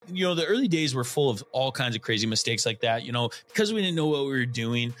the early days were full of all kinds of crazy mistakes like that. Because we didn't know what we were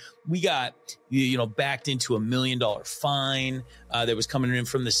doing, we got, backed into $1 million fine that was coming in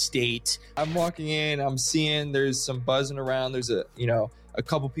from the state. I'm walking in, I'm seeing there's some buzzing around. There's a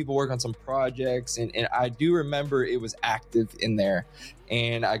couple people work on some projects. And I do remember it was active in there.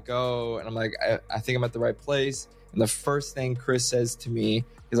 And I go and I'm like, I think I'm at the right place. And the first thing Chris says to me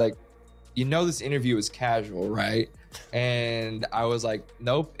is like, this interview is casual, right? And I was like,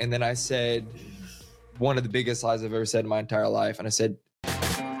 nope. And then I said one of the biggest lies I've ever said in my entire life. And I said,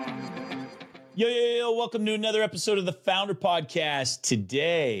 Yo, welcome to another episode of the Founder Podcast.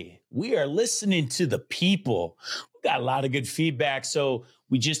 Today, we are listening to the people. We got a lot of good feedback. So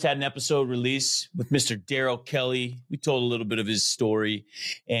we just had an episode release with Mr. Daryl Kelly. We told a little bit of his story.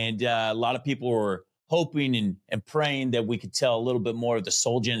 And a lot of people were hoping and praying that we could tell a little bit more of the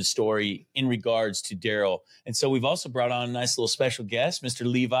Solgen story in regards to Daryl. And so we've also brought on a nice little special guest, Mr.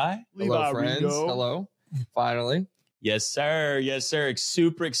 Levi. Hello, friends. Ringo. Hello. Finally. Yes, sir. Yes, sir.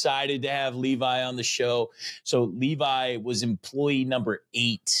 Super excited to have Levi on the show. So Levi was employee number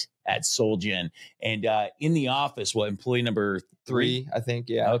 8 at Solgen. And in the office, employee number 3? I think,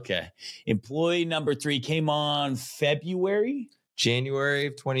 yeah. Okay. Employee number 3 came on January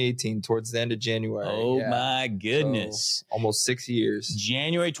of 2018, towards the end of January. Oh, yeah. My goodness. So, almost 6 years.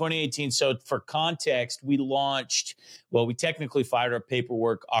 January 2018. So for context, we technically filed our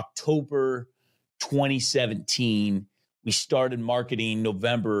paperwork October 2017. We started marketing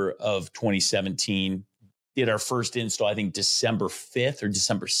November of 2017. Did our first install, I think, December 5th or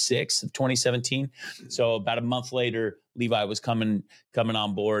December 6th of 2017. So about a month later, Levi was coming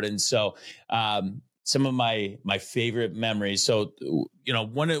on board. And so some of my favorite memories. So,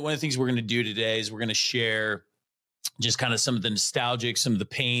 one of the things we're going to do today is we're going to share just kind of some of the nostalgic, some of the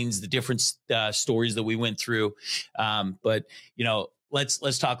pains, the different stories that we went through. But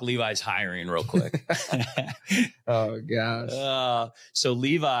let's talk Levi's hiring real quick. Oh gosh. So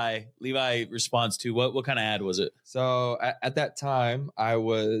Levi responds to what kind of ad was it? So at that time, I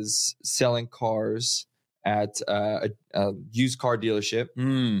was selling cars at a used car dealership,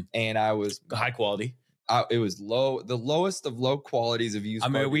 and I was high quality. It was the lowest of low qualities of used.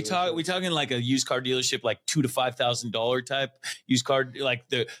 We talking like a used car dealership, like $2,000 to $5,000 type used car. Like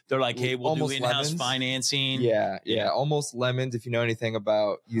they're like, hey, we'll do in-house financing. Yeah, almost lemons. If you know anything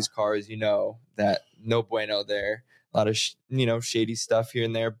about used cars, you know that no bueno there. A lot of shady stuff here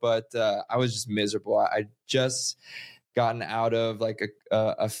and there, but I was just miserable. I just gotten out of like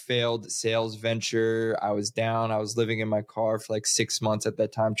a failed sales venture. I was down. I was living in my car for like 6 months at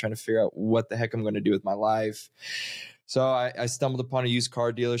that time, trying to figure out what the heck I'm going to do with my life. So I stumbled upon a used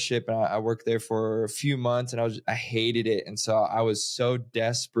car dealership, and I worked there for a few months, and I hated it. And so I was so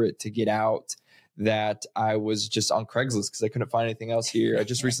desperate to get out that I was just on Craigslist because I couldn't find anything else here. I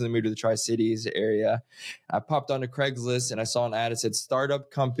just recently moved to the Tri-Cities area. I popped onto Craigslist and I saw an ad that said, "Startup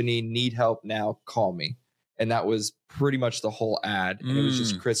company, need help now, call me." And that was pretty much the whole ad. And it was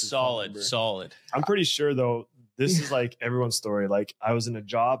just Chris. Solid. I'm pretty sure, though, this is like everyone's story. Like, I was in a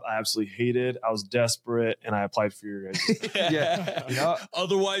job I absolutely hated. I was desperate, and I applied for your guys. Yeah.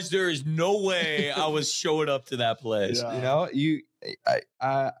 Otherwise, there is no way I was showing up to that place. Yeah.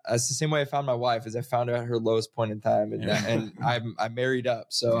 It's the same way I found my wife. Is I found her at her lowest point in time, and I married up.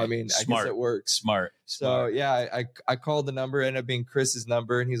 So I mean, I guess it works. Smart. So yeah, I called the number, ended up being Chris's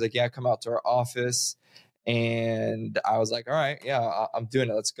number, and he's like, "Yeah, come out to our office." And I was like, all right, yeah, I'm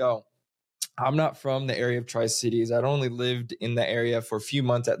doing it. Let's go. I'm not from the area of Tri-Cities. I'd only lived in the area for a few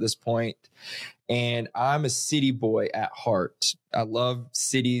months at this point. And I'm a city boy at heart. I love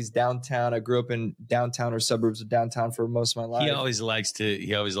cities, downtown. I grew up in downtown or suburbs of downtown for most of my life. He always likes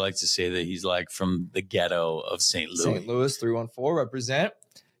to say that he's like from the ghetto of St. Louis. St. Louis, 314, represent.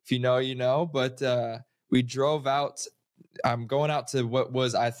 If you know, you know. But we drove out. I'm going out to what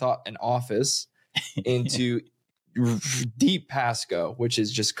was, I thought, an office into deep Pasco, which is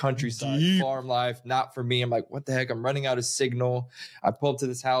just countryside, farm life, not for me. I'm like, what the heck? I'm running out of signal. I pull up to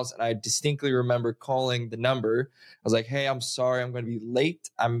this house, and I distinctly remember calling the number. I was like, hey, I'm sorry, I'm going to be late.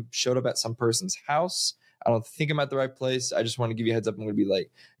 Showed up at some person's house. I don't think I'm at the right place. I just want to give you a heads up, I'm going to be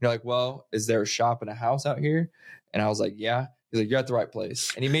late. You're like, well, is there a shop and a house out here? And I was like, yeah. He's like, you're at the right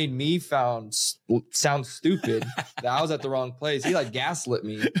place. And he made me sound stupid that I was at the wrong place. He like gaslit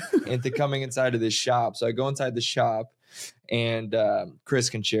me into coming inside of this shop. So I go inside the shop, and Chris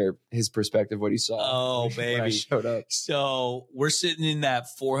can share his perspective, what he saw. When I showed up. So we're sitting in that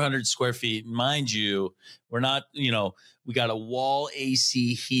 400 square feet. Mind you, we're not, we got a wall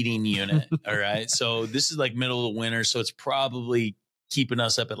AC heating unit. All right. So this is like middle of the winter. So it's probably keeping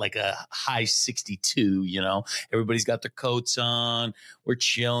us up at like a high 62, everybody's got their coats on, we're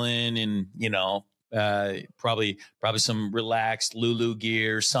chilling, and, probably some relaxed Lulu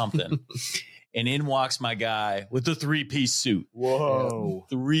gear, something. And in walks my guy with the 3-piece suit. Whoa.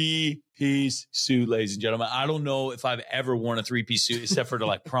 3-piece suit, ladies and gentlemen. I don't know if I've ever worn a 3-piece suit except for to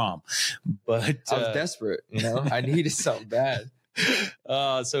like prom. But I was desperate, I needed something bad.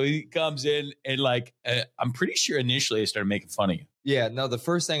 So he comes in and I'm pretty sure initially I started making fun of you. Yeah, no, the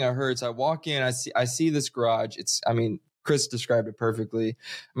first thing I heard, so I walk in, I see this garage. Chris described it perfectly.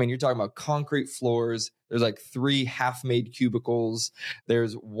 You're talking about concrete floors. There's like 3 half-made cubicles.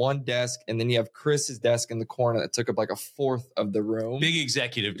 There's one desk, and then you have Chris's desk in the corner that took up like a fourth of the room. Big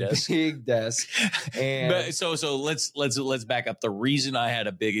executive desk. Big desk. And so let's back up. The reason I had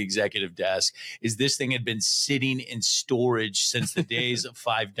a big executive desk is this thing had been sitting in storage since the days of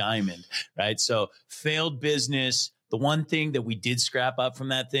Five Diamond, right? So failed business. The one thing that we did scrap up from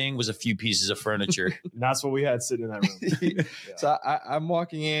that thing was a few pieces of furniture. And that's what we had sitting in that room. Yeah. So I'm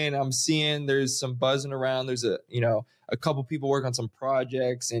walking in, I'm seeing there's some buzzing around. There's a couple people work on some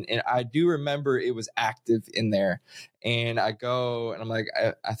projects. And I do remember it was active in there. And I go and I'm like,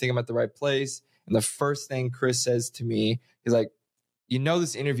 I think I'm at the right place. And the first thing Chris says to me, he's like,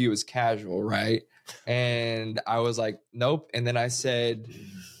 this interview is casual, right? And I was like, nope. And then I said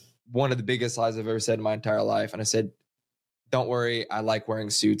one of the biggest lies I've ever said in my entire life. And I said, don't worry, I like wearing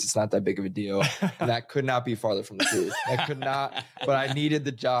suits. It's not that big of a deal. And that could not be farther from the truth. That could not, but I needed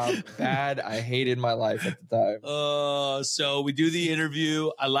the job bad. I hated my life at the time. So we do the interview.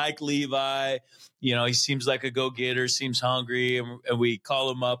 I like Levi. He seems like a go-getter, seems hungry. And we call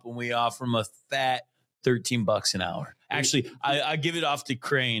him up and we offer him a fat $13 an hour. Actually, I give it off to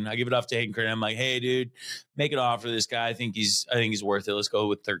Crane. I give it off to Hayden Crane. I'm like, hey, dude, make an offer to this guy. I think he's worth it. Let's go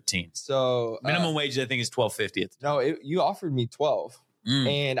with 13. So minimum wage, I think, is $12.50. No, you offered me 12.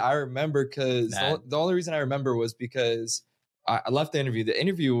 And I remember because the only reason I remember was because I left the interview. The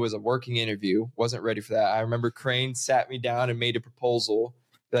interview was a working interview. Wasn't ready for that. I remember Crane sat me down and made a proposal.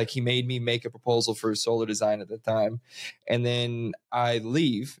 Like he made me make a proposal for solar design at the time. And then I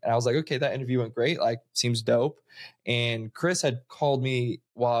leave and I was like, okay, that interview went great. Like seems dope. And Chris had called me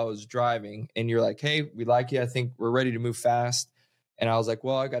while I was driving and you're like, hey, we like you. I think we're ready to move fast. And I was like,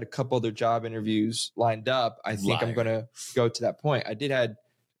 well, I got a couple other job interviews lined up. I think I'm going to go to that point. I did had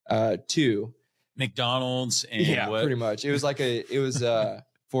 2 McDonald's and what? Pretty much. It was like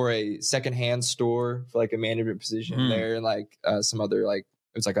for a secondhand store for like a management position there and like some other like,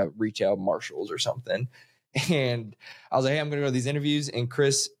 it was like a retail Marshalls or something. And I was like, hey, I'm going to go to these interviews. And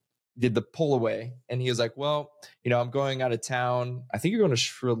Chris did the pull away. And he was like, well, I'm going out of town. I think you're going to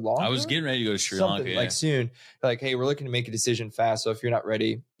Sri Lanka. I was getting ready to go to Sri Lanka. Like soon. Like, hey, we're looking to make a decision fast. So if you're not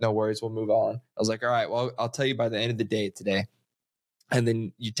ready, no worries. We'll move on. I was like, all right, well, I'll tell you by the end of the day today. And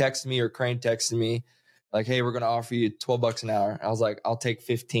then you text me or Crane texted me like, hey, we're going to offer you $12 an hour. I was like, I'll take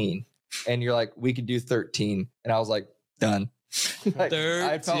 15. And you're like, we could do 13. And I was like, done. Like,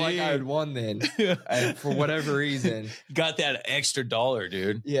 I felt like I had won then and for whatever reason. Got that extra dollar,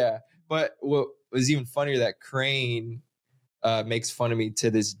 dude. Yeah. But what was even funnier that Crane makes fun of me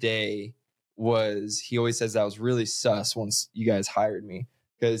to this day was he always says that I was really sus once you guys hired me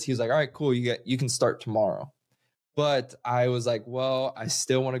because he was like, all right, cool. You can start tomorrow. But I was like, well, I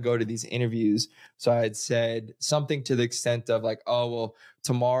still want to go to these interviews. So I had said something to the extent of like, oh, well,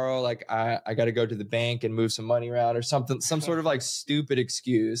 tomorrow, like I got to go to the bank and move some money around or something, some sort of like stupid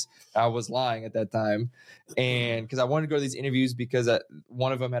excuse. I was lying at that time. And because I wanted to go to these interviews because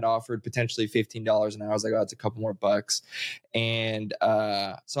one of them had offered potentially $15 an hour. I was like, oh, it's a couple more bucks. And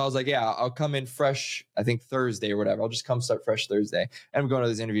so I was like, yeah, I'll come in fresh, I think Thursday or whatever. I'll just come start fresh Thursday. And I'm going to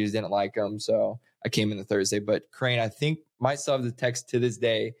these interviews, didn't like them. So I came in the Thursday, but Crane, I think might still have the text to this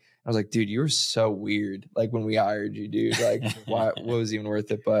day. I was like, dude, you were so weird. Like when we hired you, dude, like what was even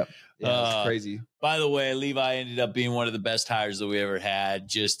worth it? But yeah, it's crazy. By the way, Levi ended up being one of the best hires that we ever had.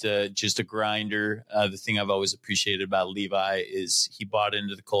 Just a grinder. The thing I've always appreciated about Levi is he bought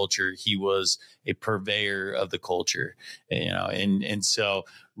into the culture. He was a purveyor of the culture, and so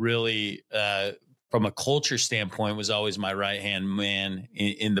really, from a culture standpoint, was always my right-hand man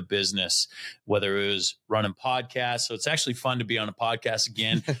in the business, whether it was running podcasts. So it's actually fun to be on a podcast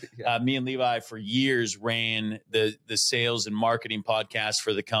again. Yeah. Me and Levi for years ran the sales and marketing podcast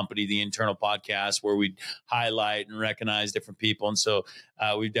for the company, the internal podcast where we'd highlight and recognize different people. And so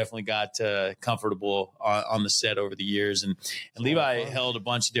we've definitely got comfortable on the set over the years. And Levi held a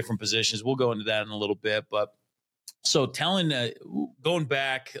bunch of different positions. We'll go into that in a little bit, but So going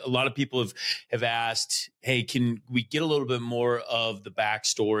back, a lot of people have asked, hey, can we get a little bit more of the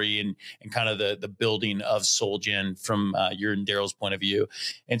backstory and kind of the building of Solgen from your and Daryl's point of view?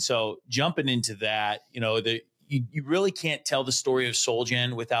 And so jumping into that, you really can't tell the story of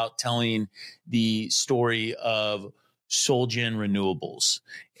Solgen without telling the story of Solgen Renewables.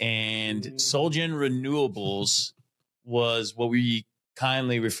 And Solgen Renewables was what we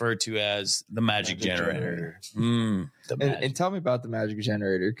kindly referred to as the magic generator. And tell me about the magic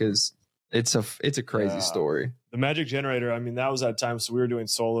generator, because it's a crazy story. The magic generator, I mean, that was that time. So we were doing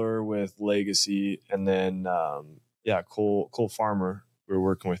solar with Legacy, and then Cole Farmer, we were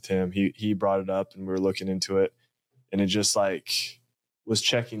working with him. He brought it up and we were looking into it, and it just like was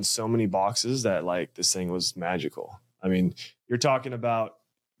checking so many boxes that like this thing was magical. I mean, you're talking about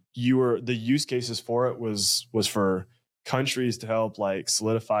the use cases for it was for countries to help like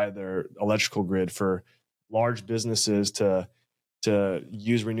solidify their electrical grid, for large businesses to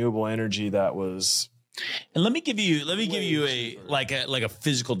use renewable energy. That was. And let me give you a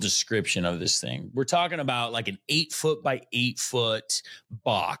physical description of this thing. We're talking about like an 8 foot by 8 foot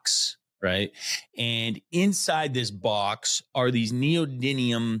box, right? And inside this box are these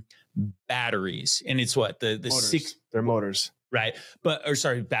neodymium batteries, and it's what the motors. 6. They're motors. Right.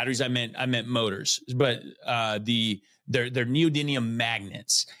 Batteries. I meant motors, but they're neodymium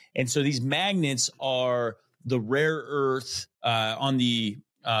magnets. And so these magnets are the rare earth on the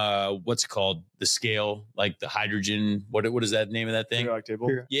what's it called? The scale, like the hydrogen. What is that name of that thing? Periodic table.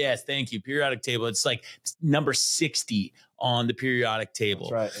 Yes, thank you. Periodic table. It's like number 60 on the periodic table.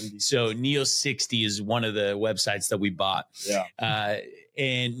 That's right. So Neo 60 is one of the websites that we bought. Yeah.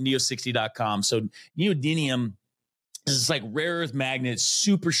 And neo60.com. So neodymium is like rare earth magnets,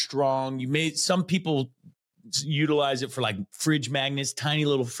 super strong. Some people utilize it for like fridge magnets, tiny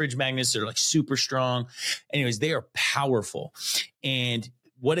little fridge magnets. They're like super strong. Anyways, they are powerful. And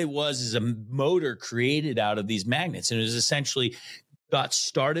what it was is a motor created out of these magnets. And it was essentially got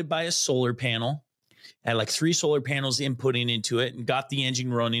started by a solar panel, had like 3 solar panels inputting into it, and got the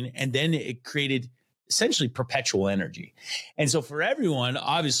engine running. And then it created essentially perpetual energy. And so for everyone,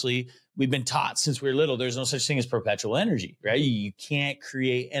 obviously, we've been taught since we were little, there's no such thing as perpetual energy, right? You can't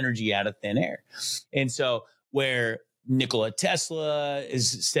create energy out of thin air. And so where Nikola Tesla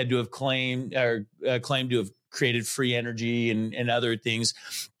is said to have claimed to have created free energy and other things,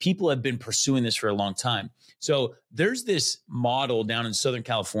 people have been pursuing this for a long time. So there's this model down in Southern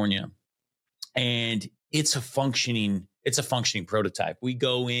California, and it's a functioning prototype. We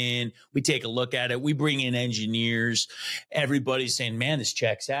go in, we take a look at it, we bring in engineers, everybody's saying, man, this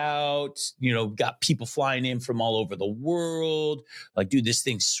checks out. Got people flying in from all over the world. Like, dude, this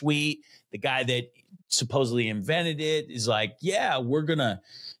thing's sweet. The guy that supposedly invented it is like, yeah, we're gonna,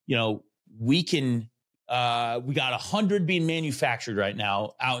 we can, we got 100 being manufactured right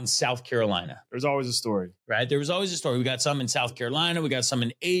now out in South Carolina. There's always a story, right? There was always a story. We got some in South Carolina. We got some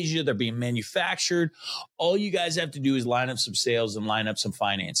in Asia. They're being manufactured. All you guys have to do is line up some sales and line up some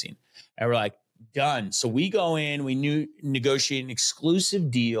financing. And we're like, done. So we go in, we negotiate an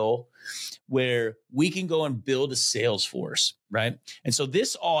exclusive deal where we can go and build a sales force, right? And so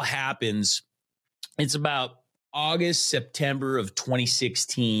this all happens. It's about August, September of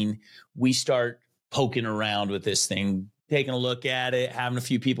 2016. We start poking around with this thing, taking a look at it, having a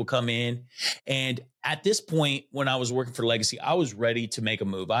few people come in. And at this point, when I was working for Legacy, I was ready to make a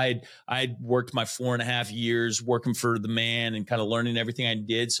move. I'd worked my 4.5 years working for the man and kind of learning everything I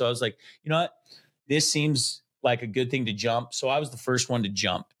did. So I was like, you know what? This seems like a good thing to jump. So I was the first one to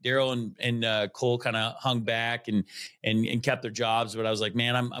jump. Daryl and Cole kind of hung back and kept their jobs. But I was like,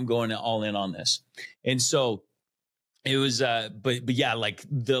 man, I'm going all in on this. And so it was, but yeah, like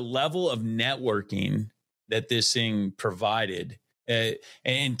the level of networking that this thing provided,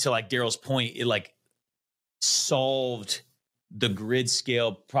 and to like Daryl's point, it like solved the grid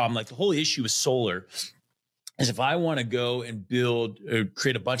scale problem. Like the whole issue with solar is if I want to go and build or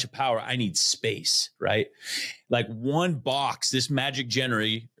create a bunch of power, I need space, right? Like one box, this magic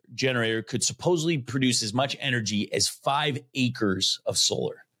generator could supposedly produce as much energy as 5 acres of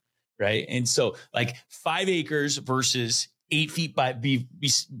solar. Right. And so like 5 acres versus 8 feet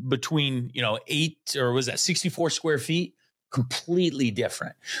between, 8 or was that 64 square feet, completely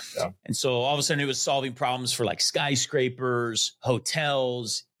different. Yeah. And so all of a sudden it was solving problems for like skyscrapers,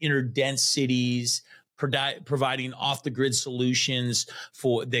 hotels, inner dense cities, providing off the grid solutions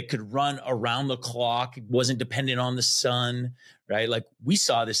that could run around the clock. It wasn't dependent on the sun. Right. Like we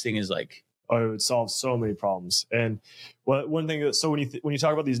saw this thing as like, it would solve so many problems. And one thing that, so when you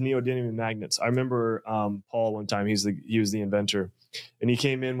talk about these neodymium magnets, I remember Paul one time, he was the inventor, and he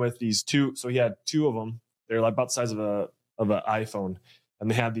came in with these 2. So he had 2 of them. They're like about the size of an iPhone, and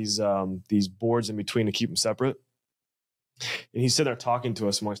they had these boards in between to keep them separate. And he's sitting there talking to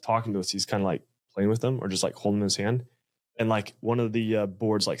us, and while he's talking to us, he's kind of like playing with them or just like holding his hand. And like one of the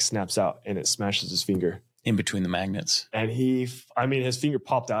boards like snaps out and it smashes his finger in between the magnets. And his finger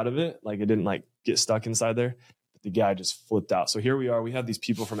popped out of it. Like it didn't like get stuck inside there. But the guy just flipped out. So here we are. We have these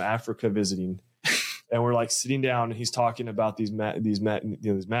people from Africa visiting, and we're like sitting down, and he's talking about these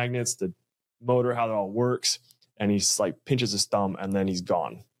magnets, the motor, how it all works. And he's like pinches his thumb, and then he's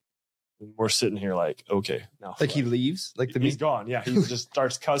gone. And we're sitting here like, okay, now like he leaves, like he's gone. Yeah, he just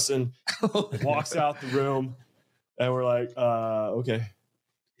starts cussing, walks out the room, and we're like, okay.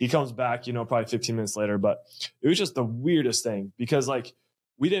 He comes back, probably 15 minutes later, but it was just the weirdest thing because like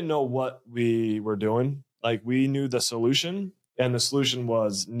we didn't know what we were doing. Like we knew the solution, and the solution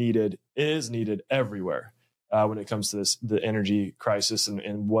is needed everywhere when it comes to the energy crisis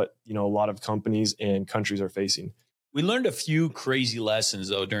and what, a lot of companies and countries are facing. We learned a few crazy lessons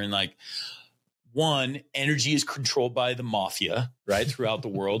though during like, one, energy is controlled by the mafia, right? Throughout the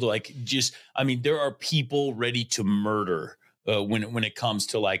world. Like there are people ready to murder when it comes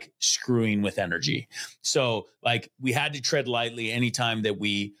to like screwing with energy. So like we had to tread lightly anytime that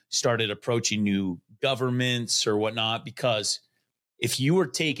we started approaching new governments or whatnot, because if you were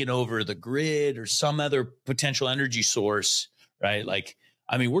taking over the grid or some other potential energy source, right? Like,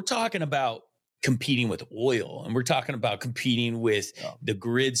 we're talking about competing with oil, and we're talking about competing with the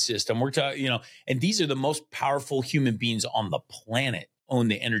grid system. We're talking, and these are the most powerful human beings on the planet own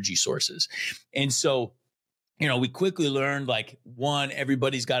the energy sources. And so, we quickly learned like, one,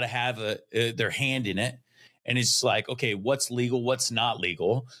 everybody's got to have their hand in it. And it's like, okay, what's legal? What's not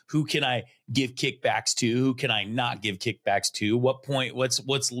legal? Who can I give kickbacks to? Who can I not give kickbacks to? What point,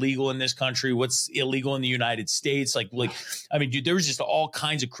 what's legal in this country? What's illegal in the United States? Dude, there was just all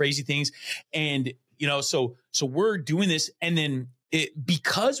kinds of crazy things. And, so we're doing this. And then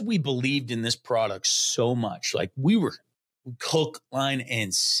because we believed in this product so much, like we were hook, line,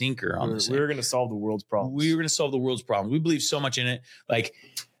 and sinker on this. We were going to solve the world's problems. We believe so much in it. Like,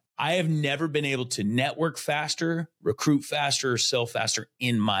 I have never been able to network faster, recruit faster, or sell faster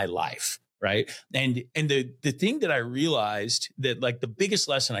in my life. Right. And the thing that I realized that like the biggest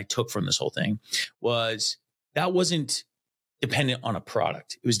lesson I took from this whole thing was that wasn't dependent on a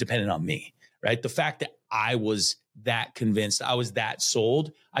product. It was dependent on me. Right. The fact that I was that convinced, I was that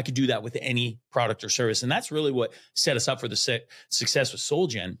sold, I could do that with any product or service. And that's really what set us up for the success with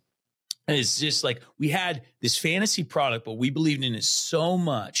Solgen. And it's just like we had this fantasy product, but we believed in it so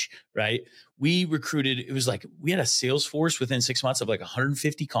much, right? We recruited, it was like we had a sales force within 6 months of like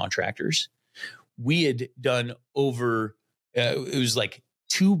 150 contractors. We had done over, it was like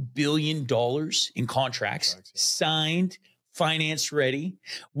 $2 billion in contracts signed, finance ready.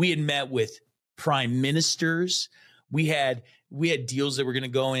 We had met with prime ministers. We had deals that were going to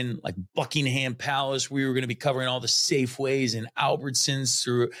go in like Buckingham Palace. We were going to be covering all the Safeways and Albertsons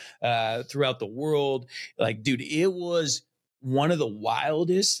throughout the world. Like, dude, it was one of the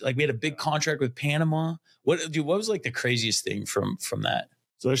wildest. Like, we had a big contract with Panama. What was like the craziest thing from that?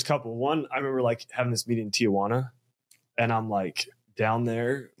 So there's a couple. One, I remember like having this meeting in Tijuana, and I'm like down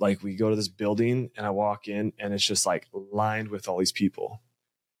there, like we go to this building, and I walk in, and it's just like lined with all these people.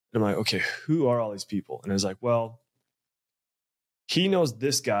 And I'm like, okay, who are all these people? And it's like, well, he knows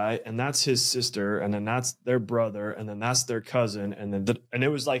this guy, and that's his sister, and then that's their brother, and then that's their cousin, and then and it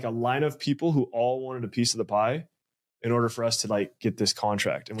was like a line of people who all wanted a piece of the pie in order for us to like get this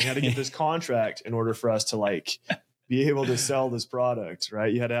contract. And we had to get this contract in order for us to like be able to sell this product,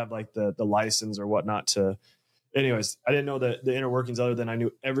 right? You had to have like the license or whatnot to. Anyways, I didn't know the inner workings other than I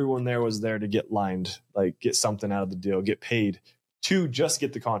knew everyone there was there to get lined, like get something out of the deal, get paid to just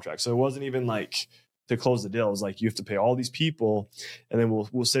get the contract. So it wasn't even like to close the deal. It was like, you have to pay all these people, and then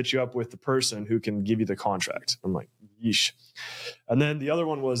we'll set you up with the person who can give you the contract. I'm like, yeesh. And then the other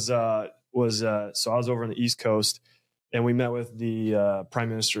one was so I was over on the East Coast, and we met with the prime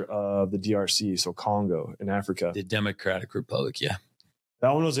minister of the DRC, so Congo in Africa. The Democratic Republic, yeah.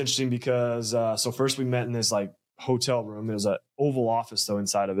 That one was interesting because so first we met in this like hotel room. It was an Oval Office though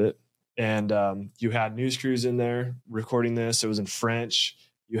inside of it. And you had news crews in there recording this. It was in French.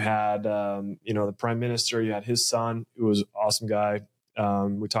 You had, the prime minister. You had his son, who was an awesome guy.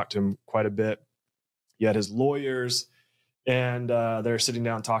 We talked to him quite a bit. You had his lawyers, and they're sitting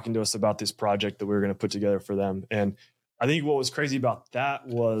down talking to us about this project that we were going to put together for them. And I think what was crazy about that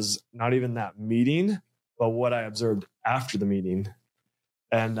was not even that meeting, but what I observed after the meeting.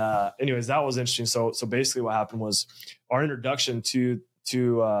 And anyways, that was interesting. So basically what happened was our introduction to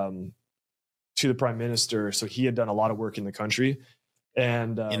the prime minister. So he had done a lot of work in the country,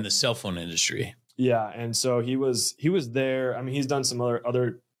 and in the cell phone industry. Yeah. And so he was there. I mean, he's done some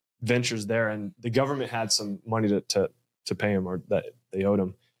other ventures there, and the government had some money to pay him, or that they owed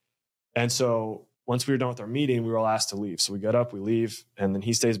him. And so once we were done with our meeting, we were all asked to leave. So we got up, we leave, and then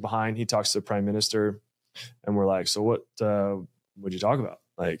he stays behind. He talks to the prime minister, and we're like, so what'd you talk about?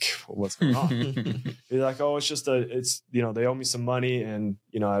 Like, what's going on? He's like, oh, it's they owe me some money, and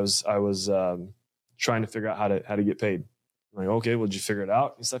I was trying to figure out how to get paid. I'm like, okay, well, did you figure it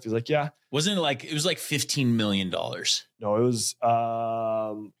out and stuff? He's like, yeah. Wasn't it like, it was like $15 million? No, it was,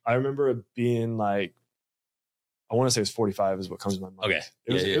 I remember it being like, I want to say it was 45 is what comes to my mind. Okay.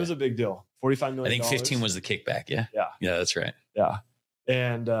 It was a big deal. $45 million. I think 15 was the kickback. Yeah. Yeah. Yeah, that's right. Yeah.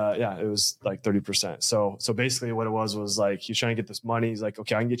 And it was like 30%. So basically what it was like, he's trying to get this money. He's like,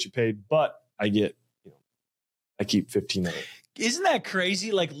 okay, I can get you paid, but I keep 15 of it. Isn't that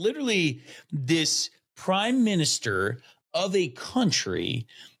crazy? Like literally this prime minister of a country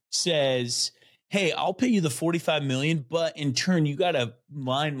says, hey, I'll pay you the 45 million, but in turn, you got to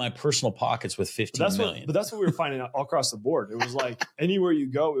line my personal pockets with 15 million. But that's what we were finding out all across the board. It was like anywhere you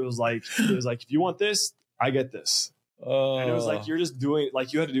go, it was like, if you want this, I get this. And it was like, you're just doing,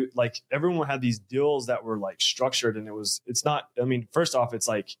 like, you had to do, like, everyone had these deals that were like structured, and it's not, I mean, first off, it's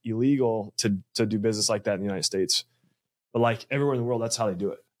like illegal to do business like that in the United States, but like everywhere in the world, that's how they do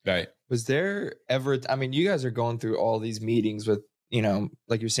it. Right. Was there ever, I mean, you guys are going through all these meetings with,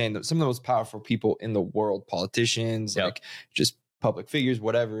 like you're saying, that some of the most powerful people in the world, politicians, Yep. like just public figures,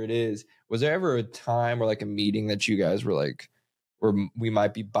 whatever it is. Was there ever a time or like a meeting that you guys were like, where we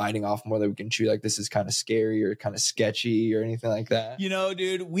might be biting off more than we can chew? Like, this is kind of scary or kind of sketchy or anything like that?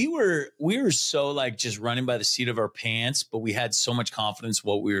 Dude, we were so like just running by the seat of our pants, but we had so much confidence in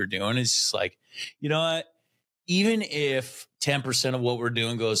what we were doing. It's just like, you know what? Even if 10% of what we're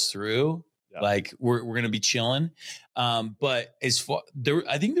doing goes through, like we're going to be chilling. But as far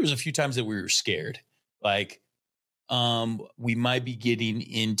I think there was a few times that we were scared. Like, we might be getting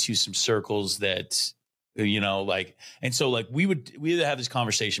into some circles that, and so like we either have this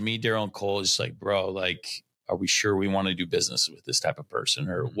conversation, me, Daryl, and Cole, is just like, bro, like, are we sure we want to do business with this type of person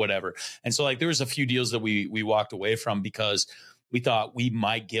or whatever? And so like, there was a few deals that we walked away from because we thought we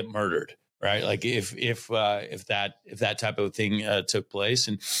might get murdered. Right. Like if that type of thing took place.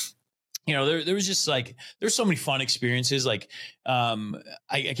 And, there was just like, there's so many fun experiences. Like, I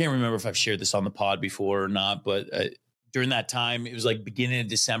can't remember if I've shared this on the pod before or not, but during that time, it was like beginning of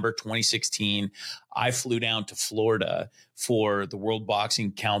December 2016. I flew down to Florida for the World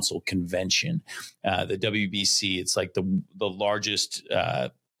Boxing Council convention, the WBC. It's like the largest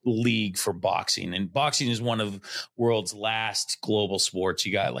league for boxing, and boxing is one of the world's last global sports.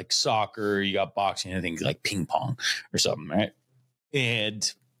 You got like soccer, you got boxing, I think like ping pong or something, right?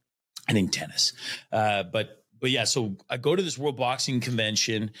 And I think tennis. But yeah, so I go to this World Boxing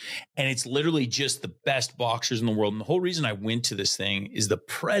Convention, and it's literally just the best boxers in the world. And the whole reason I went to this thing is the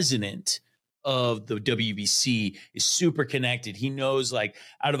president of the WBC is super connected. He knows like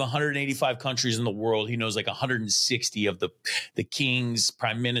out of 185 countries in the world, he knows like 160 of the kings,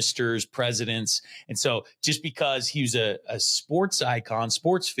 prime ministers, presidents. And so just because he was a sports icon,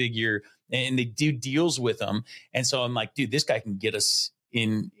 sports figure, and they do deals with him. And so I'm like, dude, this guy can get us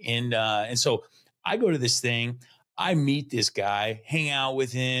in. And so I go to this thing. I meet this guy, hang out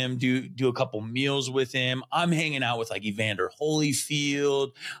with him, do a couple meals with him. I'm hanging out with like Evander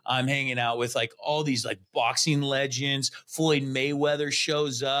Holyfield. I'm hanging out with like all these like boxing legends. Floyd Mayweather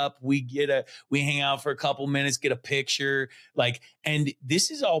shows up. We hang out for a couple minutes, get a picture. Like, and this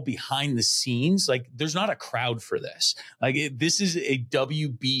is all behind the scenes. Like, there's not a crowd for this. Like, this is a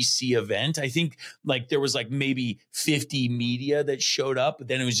WBC event. I think like there was like maybe 50 media that showed up, but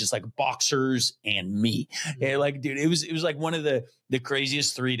then it was just like boxers and me. And like, dude, it was like one of the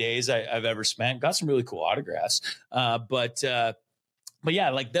craziest 3 days I've ever spent. Got some really cool autographs. But yeah,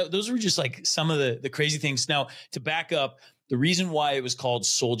 like those were just like some of the crazy things. Now, to back up, the reason why it was called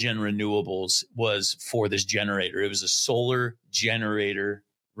Solgen Renewables was for this generator. It was a solar generator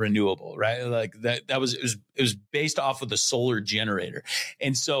renewable, right? Like it was based off of the solar generator.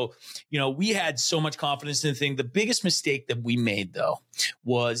 And so, we had so much confidence in the thing. The biggest mistake that we made, though,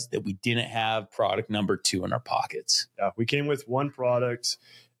 was that we didn't have product number 2 in our pockets. Yeah, we came with one product,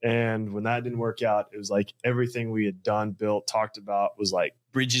 and when that didn't work out, it was like everything we had done, built, talked about was like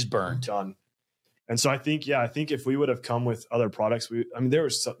bridges burned. Done. And so I think if we would have come with other products,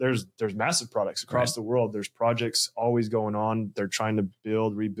 there's massive products across the world. There's projects always going on. They're trying to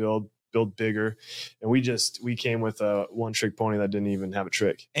rebuild bigger. And we came with a one trick pony that didn't even have a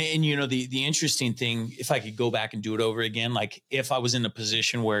trick. And the interesting thing, if I could go back and do it over again, like if I was in a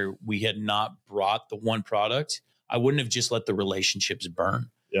position where we had not brought the one product, I wouldn't have just let the relationships burn.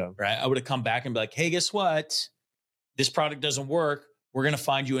 Yeah. Right. I would have come back and be like, hey, guess what? This product doesn't work. We're going to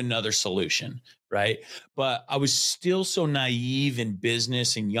find you another solution. Right. But I was still so naive in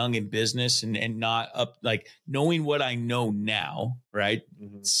business and young in business and not up, like knowing what I know now. Right.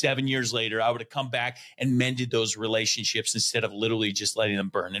 7 years later, I would have come back and mended those relationships instead of literally just letting them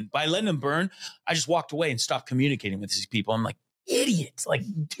burn. And by letting them burn, I just walked away and stopped communicating with these people. I'm like, idiots, like,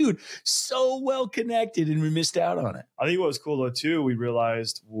 dude, so well connected, and we missed out on it. I think what was cool though too, we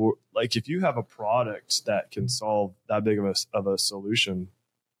realized like if you have a product that can solve that big of a solution,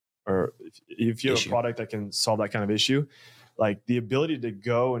 or if you have a product that can solve that kind of issue, like the ability to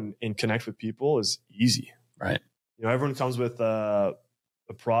go and connect with people is easy. Right. You know, everyone comes with a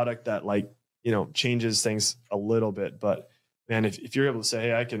product that like, you know, changes things a little bit, but man, if you're able to say,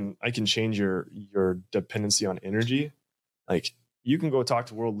 hey, I can change your dependency on energy, like you can go talk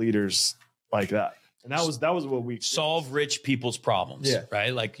to world leaders like that. And that was what we solve rich people's problems,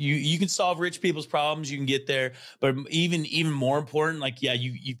 right? Like you can solve rich people's problems, you can get there, but even more important, like, yeah,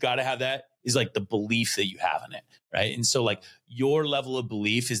 you've got to have that is like the belief that you have in it. Right. And so like your level of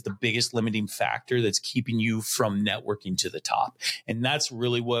belief is the biggest limiting factor that's keeping you from networking to the top. And that's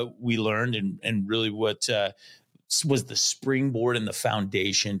really what we learned and really what was the springboard and the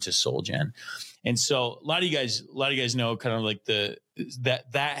foundation to Solgen. And so a lot of you guys know kind of like that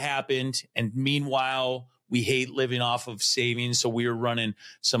happened. And meanwhile, we hate living off of savings. So we were running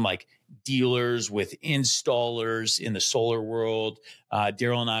some like dealers with installers in the solar world.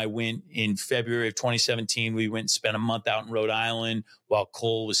 Daryl and I went in February of 2017. We went and spent a month out in Rhode Island while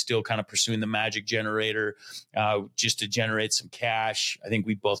Cole was still kind of pursuing the magic generator, just to generate some cash. I think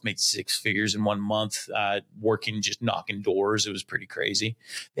we both made 6 figures in 1 month, working, just knocking doors. It was pretty crazy.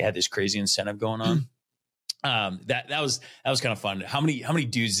 They had this crazy incentive going on. That was kind of fun. How many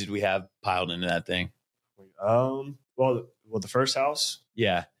dudes did we have piled into that thing? Well, the first house.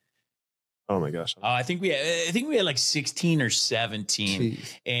 Yeah. Oh my gosh. I think we had like 16 or 17.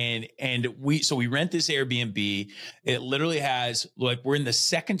 Jeez. And we rent this Airbnb. It literally has, like, we're in the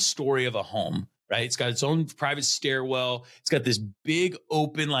second story of a home, right? It's got its own private stairwell. It's got this big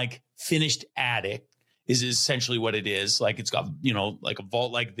open, like, finished attic is essentially what it is. Like, it's got, you know, like a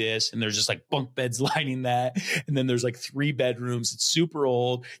vault like this, and there's just like bunk beds lining that. And then there's like 3 bedrooms. It's super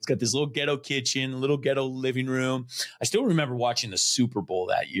old. It's got this little ghetto kitchen, little ghetto living room. I still remember watching the Super Bowl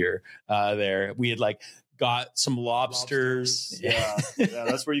that year there. We had like got some lobsters. Yeah.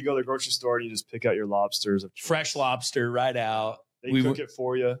 That's where you go to the grocery store and you just pick out your lobsters. Fresh lobster right out. They cook it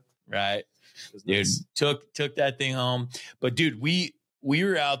for you. Right. Dude, took that thing home. But dude, we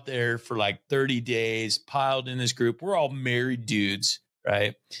were out there for like 30 days, piled in this group. We're all married dudes,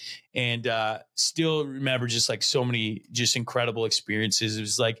 right? And still remember just like so many just incredible experiences. It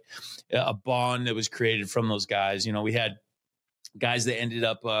was like a bond that was created from those guys. You know, we had guys that ended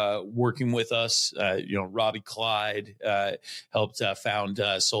up working with us. Robbie Clyde helped found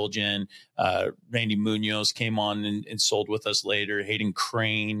Solgen. Randy Munoz came on and sold with us later. Hayden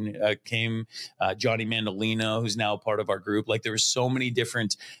Crane came. Johnny Mandolino, who's now a part of our group. Like, there were so many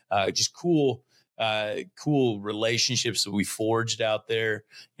different just cool relationships that we forged out there.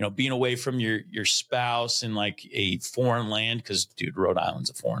 You know, being away from your spouse in like a foreign land, because dude, Rhode Island's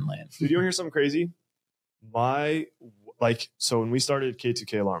a foreign land. Dude, you want to hear something crazy? So when we started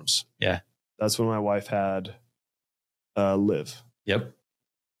K2K Alarms, that's when my wife had Liv. Yep.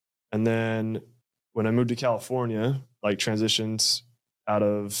 And then when I moved to California, like transitioned out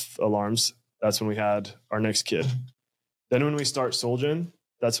of alarms, that's when we had our next kid. Then when we start Solgen,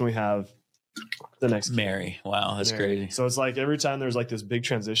 that's when we have the next kid. Mary. Wow, that's crazy. So it's like every time there's like this big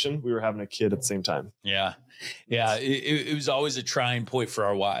transition, we were having a kid at the same time. Yeah. It was always a trying point for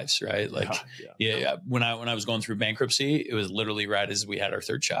our wives, right? Like, when I was going through bankruptcy, it was literally right as we had our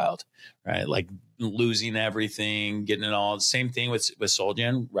third child, right? Like losing everything, getting it all. Same thing with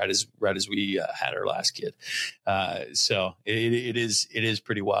Solgen, right as we had our last kid. So it is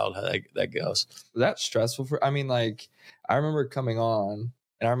pretty wild how that goes. Was that stressful I remember coming on.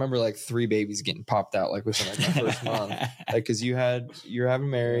 And I remember like 3 babies getting popped out like within like my first month. Like, cause you're having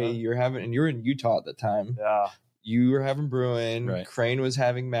Mary, and you were in Utah at the time. Yeah. You were having Bruin. Right. Crane was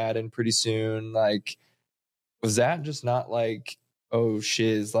having Madden pretty soon. Like, was that just not like, oh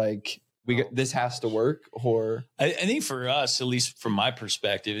shiz, like this has to work? Or I think for us, at least from my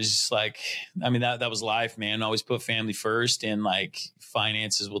perspective, it's just like, I mean, that was life, man. Always put family first, and like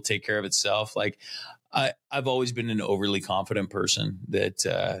finances will take care of itself. Like, I've always been an overly confident person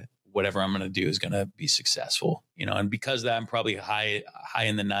that whatever I'm going to do is going to be successful, you know, and because of that, I'm probably high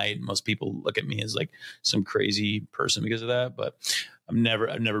in the night. Most people look at me as like some crazy person because of that, but I've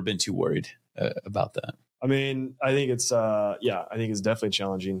never been too worried about that. I mean, I think it's I think it's definitely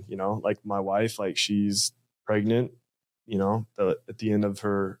challenging, you know, like my wife, like she's pregnant, you know, at the end of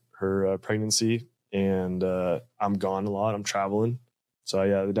her pregnancy, and I'm gone a lot. I'm traveling. So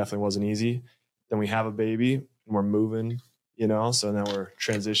yeah, it definitely wasn't easy. Then we have a baby and we're moving, you know, so now we're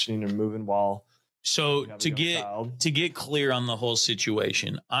transitioning and moving while So we have a to young get child. to get clear on the whole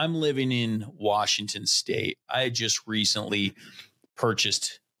situation, I'm living in Washington State. I had just recently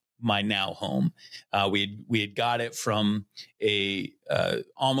purchased my now home. We had got it from a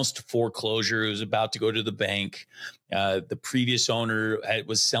almost foreclosure. It was about to go to the bank. The previous owner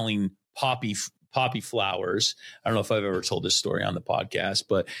was selling poppy flowers. I don't know if I've ever told this story on the podcast,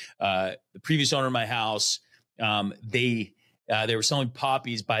 but the previous owner of my house, they were selling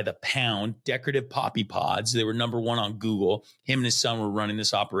poppies by the pound, decorative poppy pods. They were number one on Google. Him and his son were running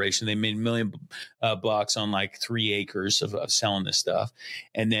this operation. They made $1 million bucks on like 3 acres of selling this stuff.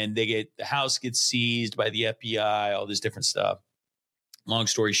 And then the house gets seized by the FBI, all this different stuff. Long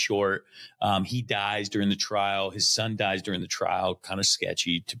story short, he dies during the trial. His son dies during the trial. Kind of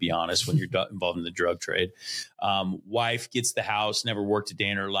sketchy, to be honest, when you're involved in the drug trade. Wife gets the house, never worked a day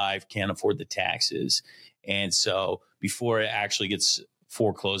in her life, can't afford the taxes. And so before it actually gets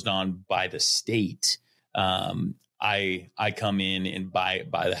foreclosed on by the state, I come in and buy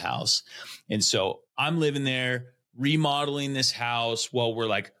the house. And so I'm living there, remodeling this house while we're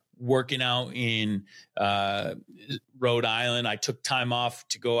like working out in Rhode Island. I took time off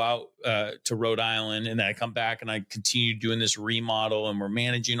to go out to Rhode Island, and then I come back and I continue doing this remodel, and we're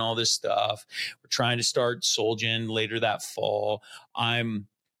managing all this stuff. We're trying to start Solgen later that fall.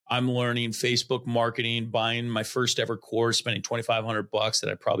 I'm learning Facebook marketing, buying my first ever course, spending $2,500 that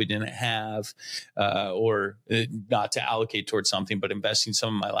I probably didn't have, or not to allocate towards something, but investing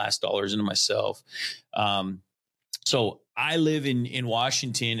some of my last dollars into myself. So I live in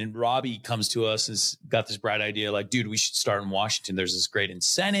Washington, and Robbie comes to us and has got this bright idea, like, dude, we should start in Washington. There's this great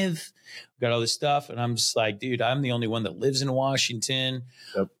incentive. We got all this stuff. And I'm just like, dude, I'm the only one that lives in Washington.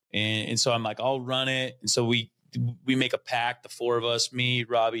 Yep. And so I'm like, I'll run it. And so we make a pact, the four of us, me,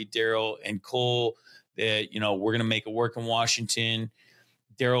 Robbie, Daryl, and Cole, that, you know, we're going to make it work in Washington.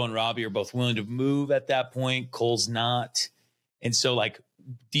 Daryl and Robbie are both willing to move at that point. Cole's not. And so like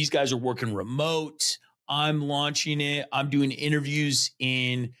these guys are working remote. I'm launching it. I'm doing interviews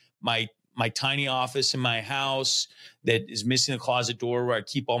in my tiny office in my house that is missing a closet door where I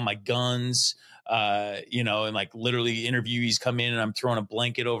keep all my guns. You know, and like literally interviewees come in and I'm throwing a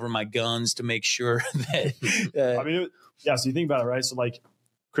blanket over my guns to make sure that. I mean, yeah. So you think about it, right? So like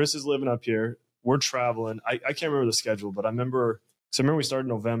Chris is living up here. We're traveling. I can't remember the schedule, but I remember we started in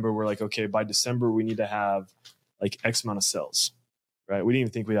November. We're like, okay, by December, we need to have like X amount of sales, right? We didn't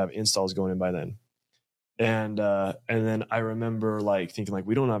even think we'd have installs going in by then. And then I remember like thinking like,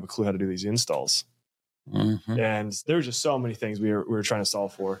 we don't have a clue how to do these installs. Mm-hmm. And there were just so many things we were trying to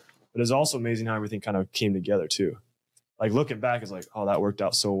solve for. But it's also amazing how everything kind of came together too. Like looking back, it's like, oh, that worked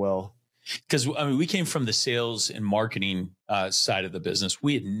out so well. Because I mean, we came from the sales and marketing side of the business.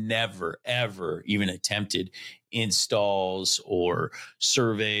 We had never, ever even attempted installs or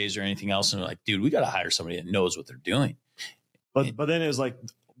surveys or anything else. And we're like, dude, we got to hire somebody that knows what they're doing. But then it was like,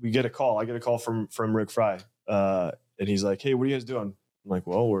 we get a call. I get a call from Rick Fry. And he's like, hey, what are you guys doing? I'm like,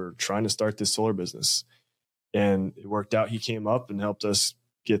 well, we're trying to start this solar business. And it worked out. He came up and helped us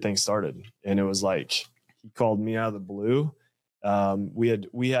get things started. And it was like, he called me out of the blue.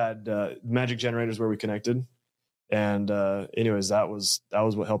 We had magic generators where we connected. And anyways, that was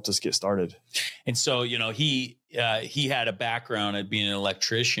what helped us get started. And so, you know, he had a background at being an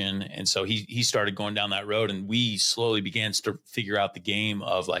electrician. And so he started going down that road, and we slowly began to figure out the game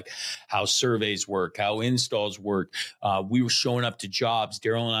of like how surveys work, how installs work. We were showing up to jobs.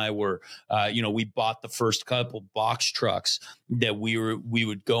 Daryl and I were, we bought the first couple box trucks that we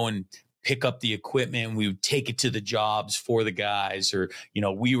would go and pick up the equipment, and we would take it to the jobs for the guys, or, you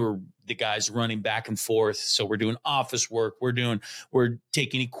know, we were the guys running back and forth. So we're doing office work. We're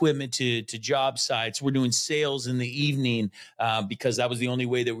taking equipment to job sites. We're doing sales in the evening because that was the only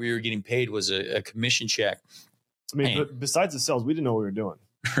way that we were getting paid was a commission check. I mean, but besides the sales, we didn't know what we were doing.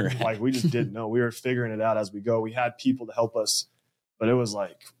 Right. Like we just didn't know. We were figuring it out as we go. We had people to help us, but it was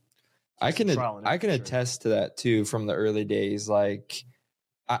like, I can attest to that too from the early days. Like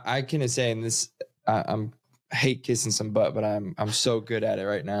I can say, and this, I'm hate kissing some butt, but I'm so good at it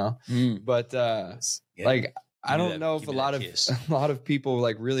right now. But like, I don't know if a lot of people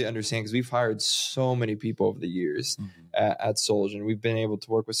like really understand, because we've hired so many people over the years at Solgen. We've been able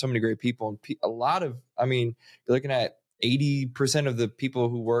to work with so many great people, and a lot of, I mean, you're looking at 80% of the people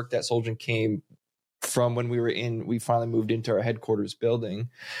who worked at Solgen came from when we finally moved into our headquarters building.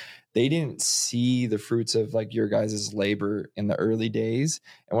 they didn't see the fruits of like your guys' labor in the early days.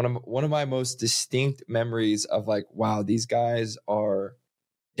 And one of my most distinct memories of like, wow, these guys are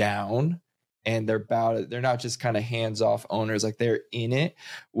down and they're about it. They're not just kind of hands-off owners, like they're in it.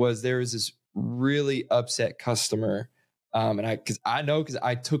 There was this really upset customer. And because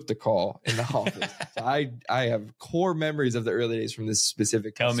I took the call in the office. So I have core memories of the early days from this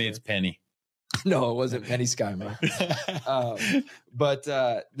specific customer. Tell me it's Penny. No, it wasn't Penny Skyman. But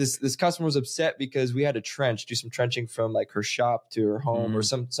this customer was upset because we had to do some trenching from like her shop to her home or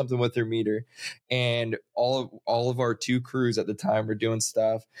something with her meter. And all of our 2 crews at the time were doing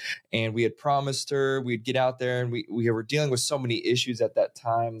stuff. And we had promised her we'd get out there, and we were dealing with so many issues at that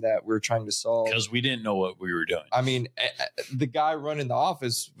time that we were trying to solve. Because we didn't know what we were doing. I mean, the guy running the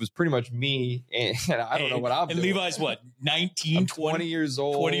office was pretty much me. And I don't know what I'm doing. And Levi's what, 19, 20 years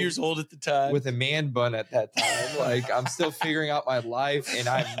old. 20 years old at the time. With a man bun at that time. Like, I'm still figuring out my life, and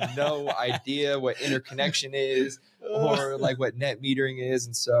I have no idea what interconnection is or like what net metering is.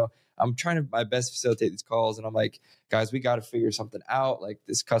 And so I'm trying to my best to facilitate these calls. And I'm like, guys, we got to figure something out. Like,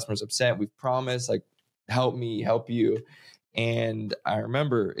 this customer's upset. We've promised, like, help me, help you. And I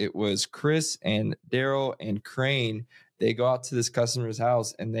remember it was Chris and Daryl and Crane. They go out to this customer's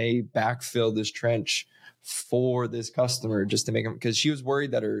house and they backfill this trench for this customer just to make them, because she was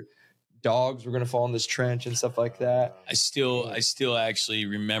worried that her dogs were going to fall in this trench and stuff like that. I still actually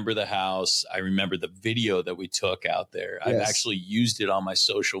remember the house. I remember the video that we took out there. Yes. I've actually used it on my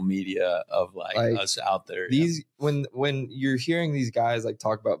social media of like us out there. These when you're hearing these guys like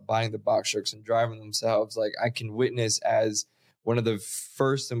talk about buying the box trucks and driving themselves, like I can witness as one of the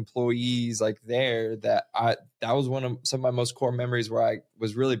first employees like there that was one of some of my most core memories where I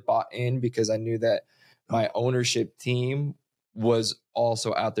was really bought in, because I knew that my ownership team was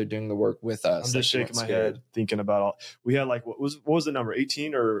also out there doing the work with us. I'm just shaking my head thinking about all we had. Like, what was the number?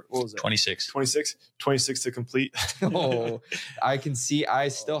 18 or what was it? 26 to complete. Oh, I can see. I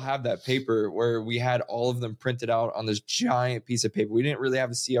still have that paper where we had all of them printed out on this giant piece of paper. We didn't really have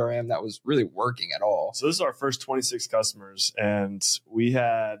a CRM that was really working at all. So this is our first 26 customers, and we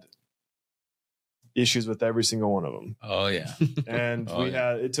had issues with every single one of them. Oh yeah. And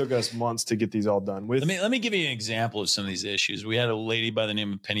it took us months to get these all done. Let me give you an example of some of these issues. We had a lady by the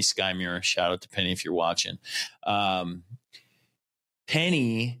name of Penny Skymuir. Shout out to Penny if you're watching.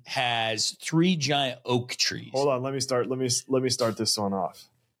 Penny has 3 giant oak trees. Hold on, let me start this one off.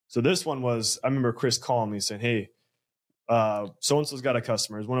 So this one was, I remember Chris calling me saying, "Hey, so-and-so's got a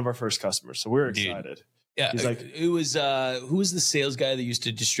customer. It's one of our first customers." So we're excited. Dude. Yeah. He's like, it was who was the sales guy that used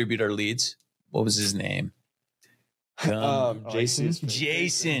to distribute our leads? What was his name? Jason.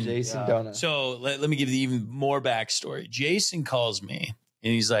 Jason Donut. So let me give you even more backstory. Jason calls me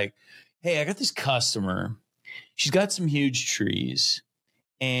and he's like, "Hey, I got this customer. She's got some huge trees,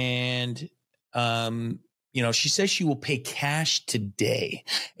 and she says she will pay cash today."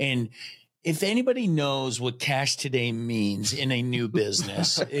 And if anybody knows what cash today means in a new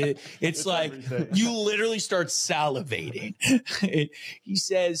business, it's like everything. You literally start salivating. He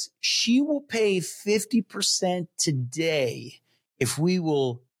says she will pay 50% today if we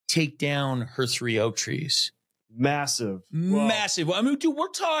will take down her 3 oak trees. Massive. Massive. I mean, dude, we're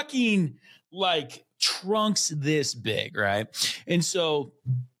talking like trunks this big, right? And so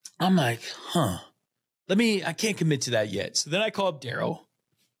I'm like, I can't commit to that yet. So then I call up Daryl.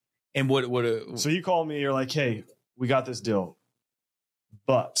 And so you call me, you're like, "Hey, we got this deal,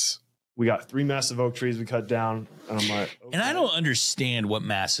 but we got 3 massive oak trees we cut down." And I'm like, okay. And I don't understand what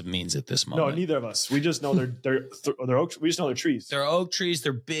massive means at this moment. No, neither of us. We just know they're oak. We just know they're trees. They're oak trees.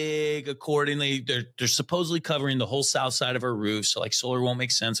 They're big. Accordingly, they're supposedly covering the whole south side of our roof. So like solar won't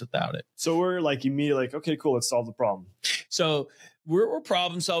make sense without it. So we're like immediately like, okay, cool, let's solve the problem. So we're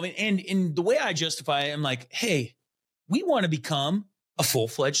problem solving, and in the way I justify it, I'm like, hey, we want to become a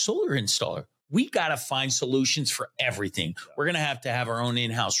full-fledged solar installer. We got to find solutions for everything. We're going to have our own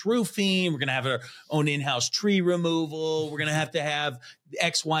in-house roofing. We're going to have our own in-house tree removal. We're going to have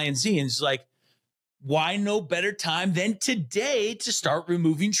X, Y, and Z. And it's like, why no better time than today to start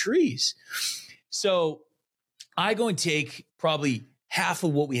removing trees? So I go and take probably half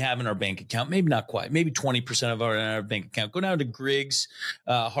of what we have in our bank account, maybe not quite, maybe 20% of our bank account, go down to Griggs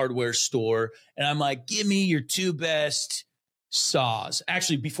hardware store. And I'm like, give me your 2 best saws.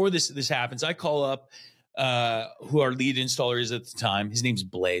 Actually, before this happens, I call up who our lead installer is at the time. His name's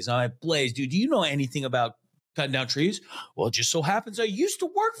Blaze. I'm like, "Blaze, dude, do you know anything about cutting down trees?" "Well, it just so happens I used to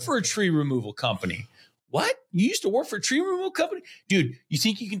work for a tree removal company." "What? You used to work for a tree removal company? Dude, you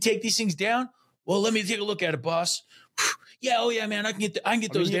think you can take these things down?" "Well, let me take a look at it, boss." "Yeah, oh yeah, man, I can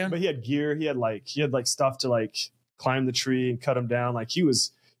get those down." But he had gear. He had like stuff to like climb the tree and cut them down. Like he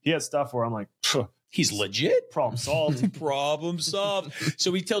was he had stuff where I'm like, he's legit. problem solved. Problem solved.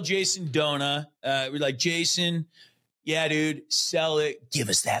 So we tell Jason Dona, we're like, Jason, yeah, dude, sell it. Give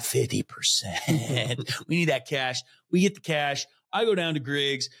us that 50%. We need that cash. We get the cash. I go down to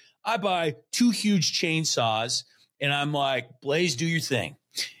Griggs. I buy 2 huge chainsaws, and I'm like, Blaze, do your thing.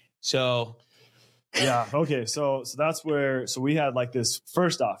 So yeah. Okay. So that's where, so we had like this,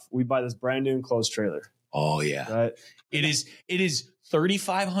 first off, we buy this brand new enclosed trailer. oh yeah. Right. It is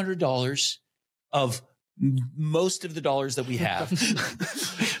 $3,500 of most of the dollars that we have.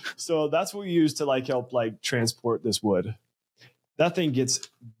 So that's what we use to like help like transport this wood. That thing gets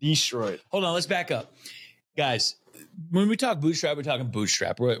destroyed. Hold on, let's back up. Guys, when we talk bootstrap, we're talking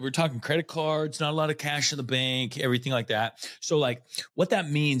bootstrap. We're talking credit cards, not a lot of cash in the bank, everything like that. So like what that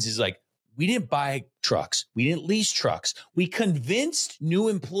means is like, we didn't buy trucks. We didn't lease trucks. We convinced new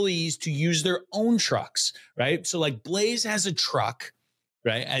employees to use their own trucks, right? So like Blaze has a truck,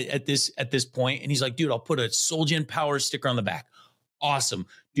 right? At this point, and he's like, dude, I'll put a Solgen power sticker on the back. Awesome,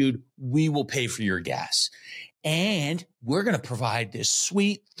 dude. We will pay for your gas. And we're going to provide this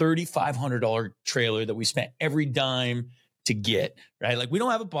sweet $3,500 trailer that we spent every dime to get, right? Like we don't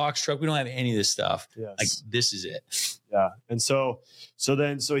have a box truck. We don't have any of this stuff. Yes. Like this is it. Yeah. And so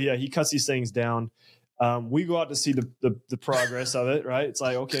yeah, he cuts these things down. We go out to see the progress of it, right? It's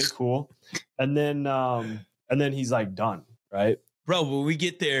like, okay, cool. And then he's like done, right? Bro, when we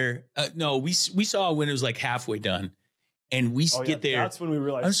get there, no, we saw when it was like halfway done. And we get there. That's when we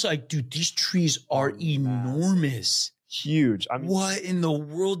realized. I'm just like, dude, these trees are enormous. Huge. I mean, what in the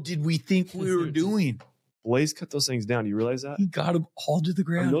world did we think we were doing? Blaze cut those things down. You realize that? He got them all to the I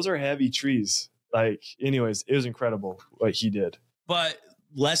ground. mean, those are heavy trees. Like, anyways, it was incredible what he did. But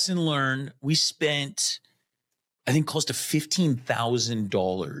lesson learned, we spent, I think, close to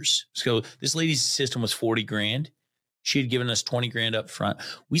 $15,000. So this lady's system was 40 grand. She had given us 20 grand up front.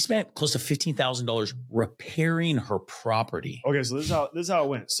 We spent close to $15,000 repairing her property. Okay, so this is how it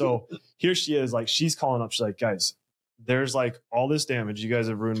went. So here she is, like she's calling up. She's like, guys, there's like all this damage. You guys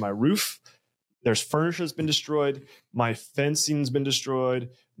have ruined my roof. There's furniture that's been destroyed. My fencing's been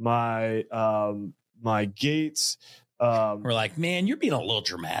destroyed. My gates. We're like, man, you're being a little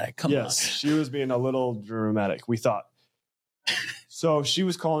dramatic. Come on. Yes, she was being a little dramatic, we thought. So she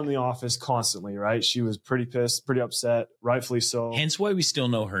was calling the office constantly, right? She was pretty pissed, pretty upset, rightfully so. Hence why we still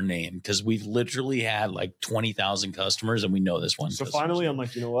know her name, because we've literally had like 20,000 customers and we know this one. So finally, I'm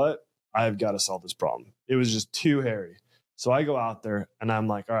like, you know what? I've got to solve this problem. It was just too hairy. So I go out there and I'm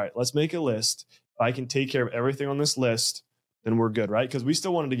like, all right, let's make a list. If I can take care of everything on this list, then we're good, right? Because we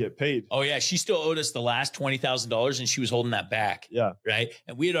still wanted to get paid. Oh, yeah. She still owed us the last $20,000 and she was holding that back. Yeah. Right.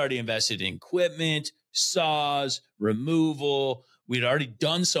 And we had already invested in equipment, saws, removal. We'd already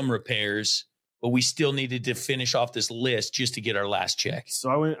done some repairs, but we still needed to finish off this list just to get our last check.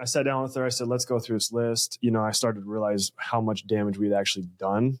 So I sat down with her. I said, let's go through this list. You know, I started to realize how much damage we'd actually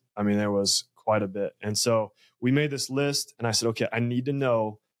done. I mean, there was quite a bit. And so we made this list and I said, okay, I need to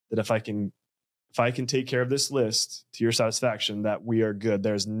know that if I can take care of this list to your satisfaction, that we are good.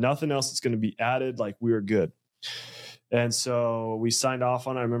 There's nothing else that's going to be added. Like we are good. And so we signed off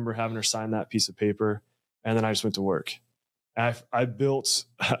on it. I remember having her sign that piece of paper and then I just went to work. I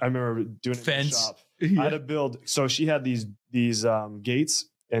remember doing it in the shop. Yeah. I had to build. So she had these gates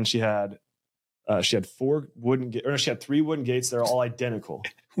and she had 3 wooden gates. They're all identical.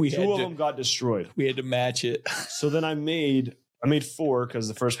 Two of them got destroyed. We had to match it. So then I made 4 because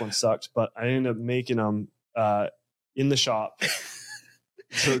the first one sucked, but I ended up making them in the shop.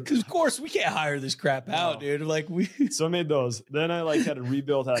 Because of course we can't hire this crap out, dude. Like So I made those. Then I had to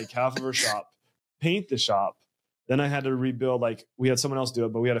rebuild half of her shop, paint the shop. Then I had to rebuild, we had someone else do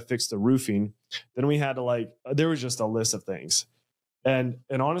it, but we had to fix the roofing. Then we had to there was just a list of things. And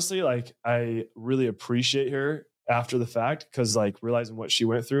honestly, I really appreciate her after the fact because realizing what she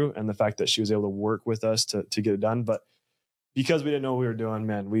went through and the fact that she was able to work with us to get it done. But because we didn't know what we were doing,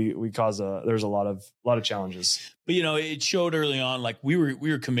 man, we caused there's a lot of challenges. But it showed early on, we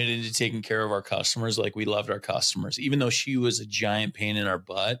were committed to taking care of our customers. We loved our customers, even though she was a giant pain in our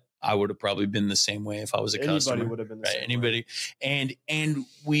butt. I would have probably been the same way if I was a customer. Anybody would have been the same way. And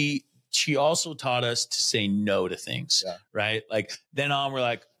she also taught us to say no to things, right? Then on, we're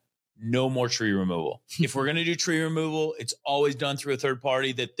like, no more tree removal. If we're going to do tree removal, it's always done through a third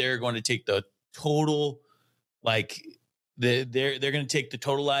party that they're going to take the total, they're going to take the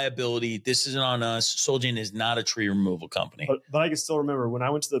total liability. This isn't on us. Solgen is not a tree removal company. But I can still remember when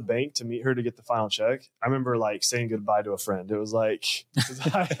I went to the bank to meet her to get the final check. I remember saying goodbye to a friend. It was because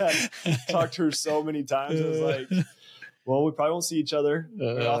I had talked to her so many times. It was well, we probably won't see each other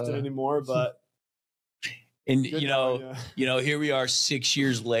very often anymore, but And Good here we are 6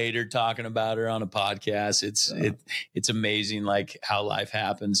 years later talking about her on a podcast. It's amazing, like how life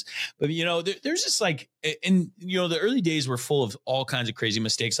happens. But there's just like, and the early days were full of all kinds of crazy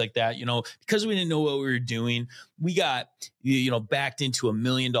mistakes like that. Because we didn't know what we were doing, we got backed into $1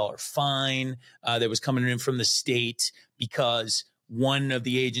 million fine that was coming in from the state because one of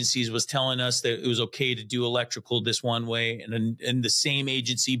the agencies was telling us that it was okay to do electrical this one way, and the same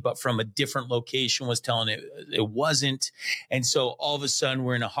agency, but from a different location, was telling it wasn't. And so all of a sudden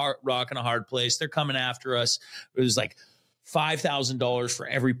we're in a rock and a hard place. They're coming after us. It was like $5,000 for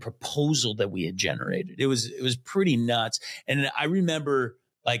every proposal that we had generated. It was pretty nuts. And I remember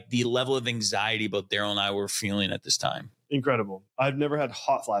like the level of anxiety both Daryl and I were feeling at this time. Incredible. I've never had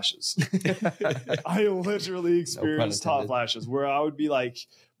hot flashes. I literally experienced hot flashes where I would be like,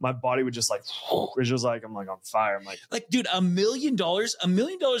 my body would just like, it's just like, I'm like on fire. I'm like, dude, $1 million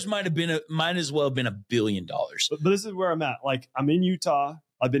might as well have been $1 billion. But this is where I'm at. Like, I'm in Utah.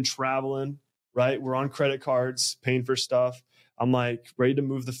 I've been traveling, right? We're on credit cards, paying for stuff. I'm like ready to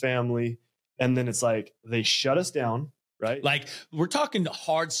move the family. And then it's like, they shut us down. Right. Like, we're talking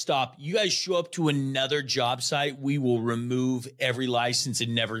hard stop. You guys show up to another job site, we will remove every license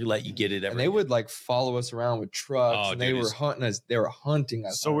and never let you get it ever. And they would like follow us around with trucks, and they were hunting us. They were hunting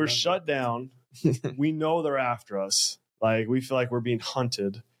us. So we're shut down. We know they're after us. Like, we feel like we're being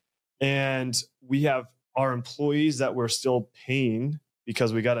hunted, and we have our employees that we're still paying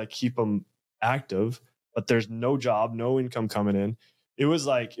because we got to keep them active, but there's no job, no income coming in. It was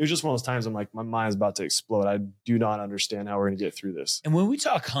just one of those times I'm like, my mind's about to explode. I do not understand how we're going to get through this. And when we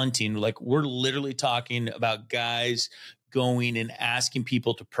talk hunting, like, we're literally talking about guys going and asking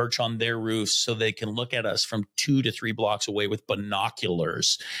people to perch on their roofs so they can look at us from 2 to 3 blocks away with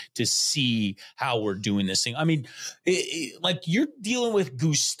binoculars to see how we're doing this thing. I mean, like, you're dealing with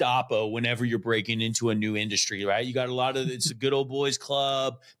Gestapo whenever you're breaking into a new industry, right? You got it's a good old boys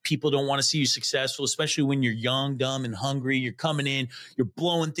club. People don't want to see you successful, especially when you're young, dumb, and hungry. You're coming in, you're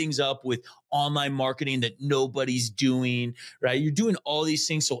blowing things up with online marketing that nobody's doing, right? You're doing all these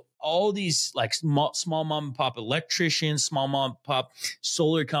things. So all these like small mom and pop electricians, small mom and pop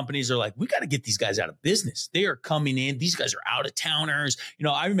solar companies are like, we got to get these guys out of business. They are coming in. These guys are out of towners.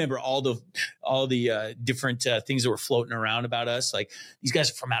 I remember all the different things that were floating around about us. Like, these guys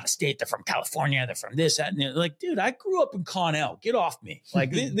are from out of state. They're from California. They're from this, that, and they're like, dude, I grew up in Connell. Get off me.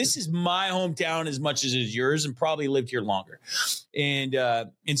 Like, this is my hometown as much as it is yours, and probably lived here longer. And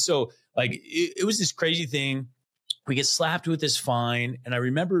so like, it was this crazy thing. We get slapped with this fine. And I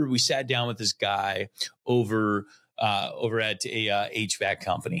remember we sat down with this guy over at a HVAC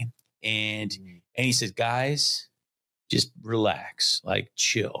company. And he said, guys, just relax, like,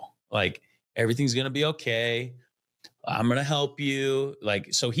 chill. Like, everything's going to be okay. I'm going to help you.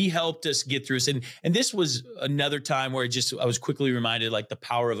 Like, so he helped us get through this. And this was another time where I was quickly reminded, like, the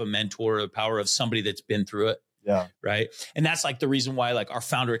power of a mentor, the power of somebody that's been through it. Yeah. Right. And that's like the reason why, like, our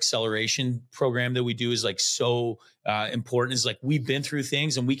founder acceleration program that we do is like so important, is like, we've been through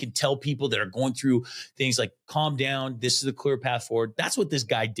things and we can tell people that are going through things like, calm down. This is a clear path forward. That's what this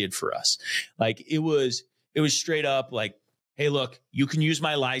guy did for us. Like, it was straight up like, hey, look, you can use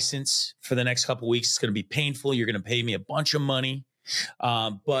my license for the next couple of weeks. It's going to be painful. You're going to pay me a bunch of money.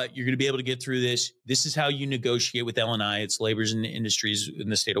 But you're going to be able to get through this. This is how you negotiate with L&I. It's Laborers and Industries in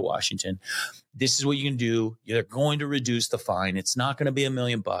the state of Washington. This is what you can do. You're going to reduce the fine. It's not going to be $1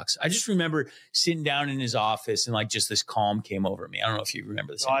 million. I just remember sitting down in his office and like just this calm came over me. I don't know if you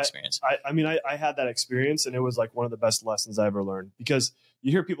remember the same experience. I had that experience, and it was like one of the best lessons I ever learned, because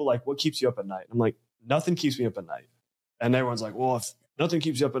you hear people like, what keeps you up at night? I'm like, nothing keeps me up at night. And everyone's like, well, if nothing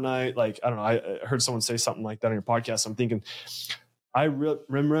keeps you up at night, like, I don't know. I heard someone say something like that on your podcast. I'm thinking, I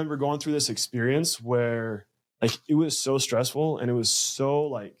remember going through this experience where like it was so stressful and it was so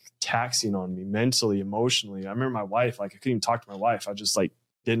like taxing on me mentally, emotionally. I remember my wife, like I couldn't even talk to my wife. I just like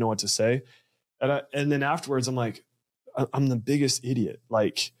didn't know what to say. And then afterwards I'm like, I'm the biggest idiot.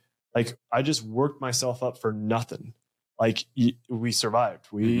 Like I just worked myself up for nothing. Like we survived.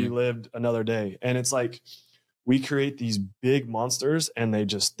 We lived another day. And it's like, we create these big monsters and they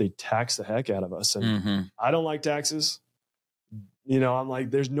tax the heck out of us. And I don't like taxes. I'm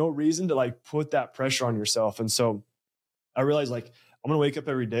like, there's no reason to like put that pressure on yourself. And so I realized like, I'm going to wake up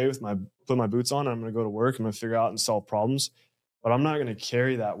every day put my boots on, and I'm going to go to work. I'm going to figure out and solve problems, but I'm not going to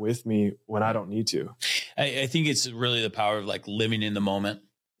carry that with me when I don't need to. I think it's really the power of like living in the moment.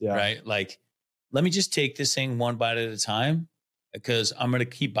 Yeah. Right. Like, let me just take this thing one bite at a time, because I'm going to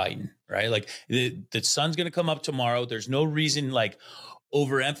keep biting. Right. Like the sun's going to come up tomorrow. There's no reason like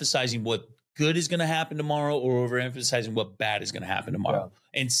overemphasizing what good is going to happen tomorrow or overemphasizing what bad is going to happen tomorrow.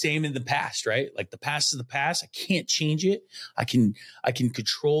 Yeah. And same in the past, right? Like the past is the past. I can't change it. I can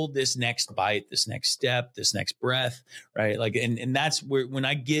control this next bite, this next step, this next breath, right? Like, and that's where, when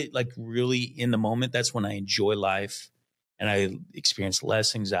I get like really in the moment, that's when I enjoy life and I experience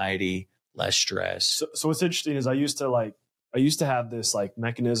less anxiety, less stress. So what's interesting is I used to have this like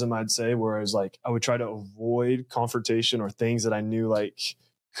mechanism, I'd say, where I was like, I would try to avoid confrontation or things that I knew like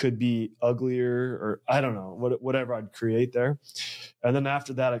could be uglier, or I don't know, whatever I'd create there. And then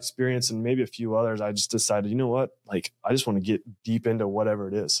after that experience and maybe a few others, I just decided, you know what, like, I just want to get deep into whatever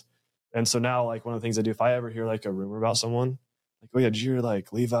it is. And so now, like, one of the things I do, if I ever hear like a rumor about someone, like, oh yeah, did you hear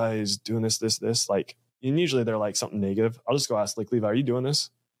like Levi's doing this, like, and usually they're like something negative. I'll just go ask like, Levi, are you doing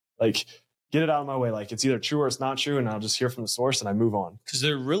this? Like, get it out of my way. Like, it's either true or it's not true. And I'll just hear from the source and I move on. Because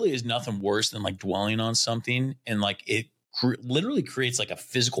there really is nothing worse than like dwelling on something and like it literally creates like a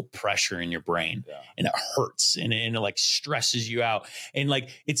physical pressure in your brain, and it hurts and it like stresses you out. And like,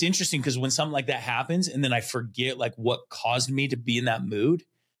 it's interesting because when something like that happens and then I forget like what caused me to be in that mood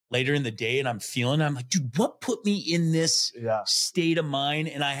later in the day, and I'm like, dude, what put me in this state of mind?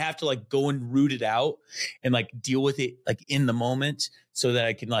 And I have to like go and root it out and like deal with it like in the moment so that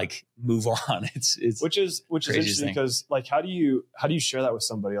I can like move on. It's which is interesting because like, how do you share that with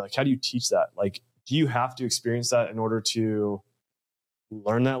somebody? Like, how do you teach that? Like, do you have to experience that in order to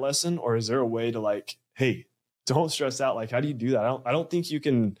learn that lesson? Or is there a way to like, hey, don't stress out? Like, how do you do that? I don't think you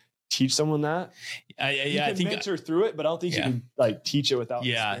can teach someone that. You can mentor through it, but I don't think you can like teach it without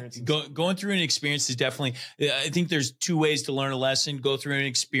experiencing. Going through an experience is definitely, I think there's two ways to learn a lesson. Go through an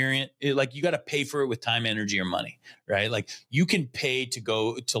experience. Like, you got to pay for it with time, energy, or money, right? Like, you can pay to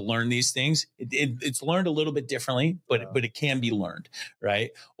go to learn these things. It's learned a little bit differently, but it can be learned,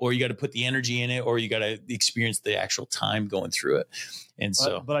 right? Or you got to put the energy in it, or you got to experience the actual time going through it. And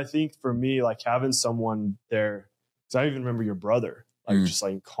but I think for me, like, having someone there, because I even remember your brother, like, just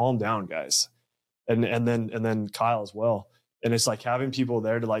like, calm down, guys. And then Kyle as well. And it's like having people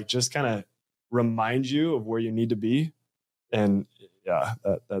there to like just kind of remind you of where you need to be. And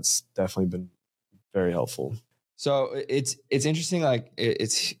that's definitely been very helpful. So it's interesting. Like,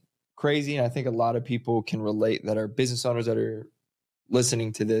 it's crazy. And I think a lot of people can relate that are business owners that are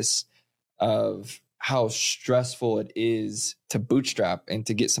listening to this, of how stressful it is to bootstrap and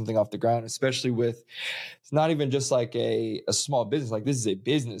to get something off the ground, especially with, it's not even just like a small business. Like, this is a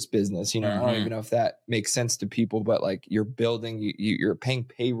business, you know. I don't even know if that makes sense to people, but like, you're building, you're paying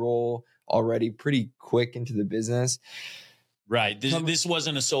payroll already pretty quick into the business. Right. This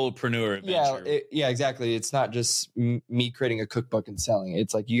wasn't a solopreneur adventure. Yeah, exactly. It's not just me creating a cookbook and selling it.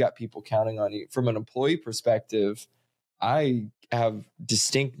 It's like, you got people counting on you. From an employee perspective, I have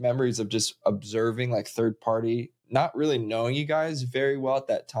distinct memories of just observing like third party, not really knowing you guys very well at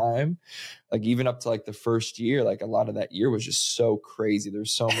that time. Like, even up to like the first year, like a lot of that year was just so crazy.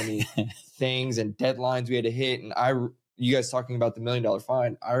 There's so many things and deadlines we had to hit. And you guys talking about the $1 million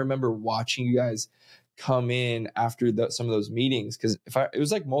fine, I remember watching you guys come in after some of those meetings, because it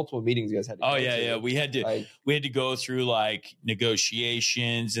was like multiple meetings you guys had to go through. We had to go through like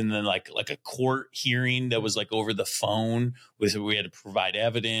negotiations, and then like a court hearing that was like over the phone, we had to provide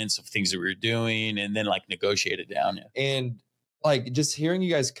evidence of things that we were doing, and then like negotiate it down. And like, just hearing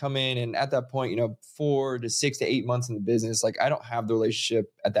you guys come in, and at that point, 4 to 6 to 8 months in the business, like, I don't have the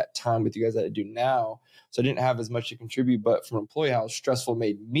relationship at that time with you guys that I do now. So I didn't have as much to contribute, but from an employee, how stressful it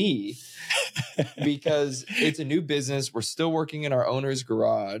made me, because it's a new business. We're still working in our owner's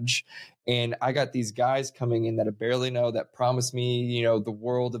garage. And I got these guys coming in that I barely know, that promised me, the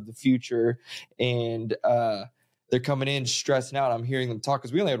world of the future. And, they're coming in stressing out. I'm hearing them talk,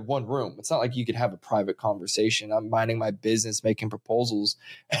 because we only had one room. It's not like you could have a private conversation. I'm minding my business, making proposals.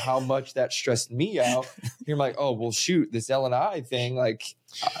 And how much that stressed me out. You're like, oh, well, shoot, this L&I thing,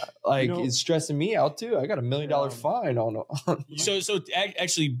 it's stressing me out too. I got $1 million fine on. So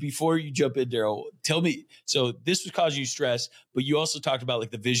actually, before you jump in, Daryl, tell me. So this was causing you stress, but you also talked about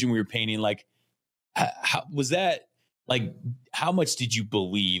like the vision we were painting. Like, how was that? Like, how much did you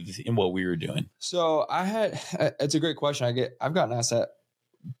believe in what we were doing? So it's a great question. I've gotten asked that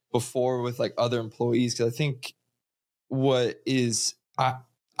before with like other employees, because I think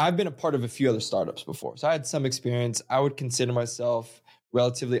I've been a part of a few other startups before. So I had some experience. I would consider myself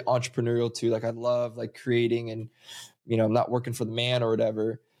relatively entrepreneurial too. Like, I love like creating, and, I'm not working for the man or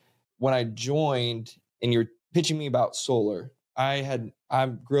whatever. When I joined and you're pitching me about solar, I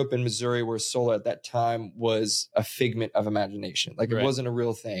grew up in Missouri, where solar at that time was a figment of imagination. Like, it wasn't a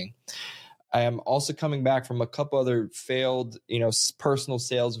real thing. I am also coming back from a couple other failed, personal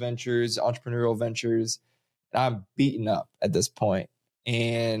sales ventures, entrepreneurial ventures. And I'm beaten up at this point.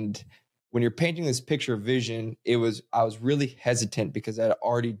 And when you're painting this picture of vision, I was really hesitant because I had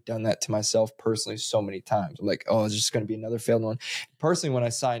already done that to myself personally so many times. I'm like, oh, it's just going to be another failed one. Personally, when I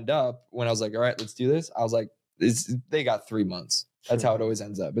signed up, when I was like, all right, let's do this, I was like, they got 3 months. That's how it always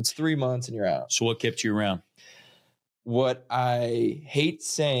ends up. It's 3 months and you're out. So what kept you around? What I hate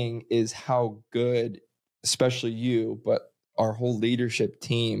saying is how good, especially you, but our whole leadership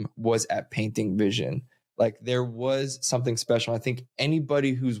team was at painting vision. Like there was something special. I think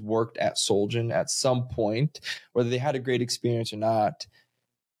anybody who's worked at Solgen at some point, whether they had a great experience or not,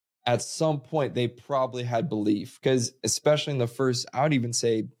 at some point they probably had belief, because especially in the first, I would even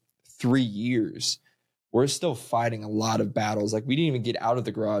say 3 years, we're still fighting a lot of battles. Like we didn't even get out of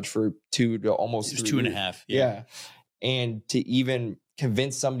the garage for 2 to almost 3 2.5 years. Yeah. And to even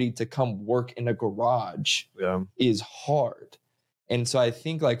convince somebody to come work in a garage is hard. And so I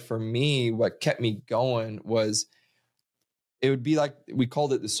think like for me, what kept me going was it would be like, we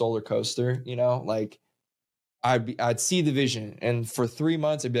called it the solar coaster, you know, like I'd see the vision, and for 3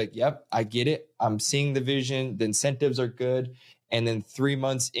 months I'd be like, yep, I get it. I'm seeing the vision. The incentives are good. And then 3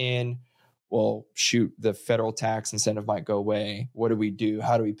 months in, well, shoot, the federal tax incentive might go away. What do we do?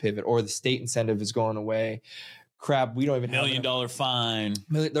 How do we pivot? Or the state incentive is going away. Crap, we don't even $1 million fine.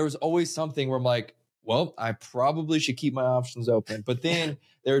 There was always something where I'm like, well, I probably should keep my options open. But then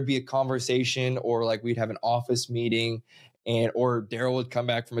there would be a conversation, or like we'd have an office meeting, or Daryl would come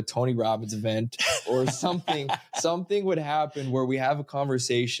back from a Tony Robbins event, or something. Something would happen where we have a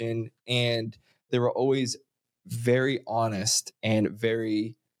conversation, and they were always very honest and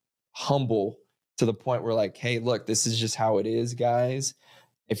very humble, to the point where like, hey, look, this is just how it is, guys.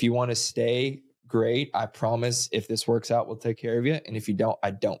 If you want to stay, great. I promise if this works out, we'll take care of you. And if you don't, I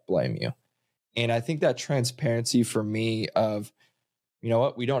don't blame you. And I think that transparency for me of, you know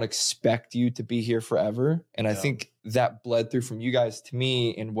what, we don't expect you to be here forever. And I think that bled through from you guys to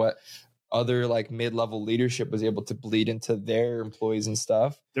me, and what other like mid-level leadership was able to bleed into their employees and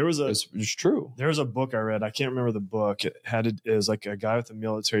stuff. It was true. There was a book I read. I can't remember the book. It was like a guy with a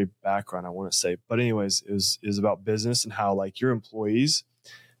military background, I want to say. But anyways, it was about business and how like your employees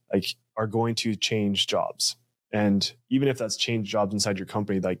like are going to change jobs. And even if that's changed jobs inside your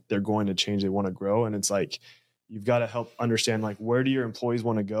company, like they're going to change, they want to grow. And it's like, you've got to help understand, like, where do your employees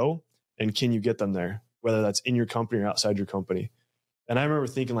want to go, and can you get them there, whether that's in your company or outside your company. And I remember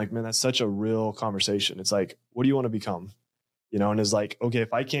thinking like, man, that's such a real conversation. It's like, what do you want to become? You know, and it's like, okay,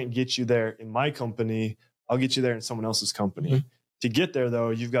 if I can't get you there in my company, I'll get you there in someone else's company. Mm-hmm. To get there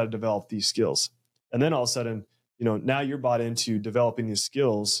though, you've got to develop these skills. And then all of a sudden, you know, now you're bought into developing these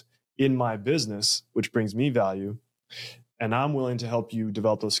skills in my business, which brings me value. And I'm willing to help you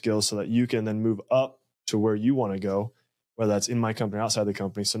develop those skills so that you can then move up to where you want to go, whether that's in my company or outside the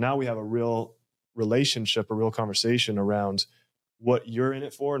company. So now we have a real relationship, a real conversation around what you're in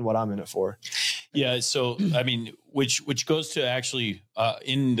it for and what I'm in it for. Yeah. So, I mean, which goes to actually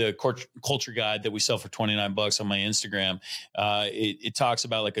in the culture guide that we sell for $29 on my Instagram, it talks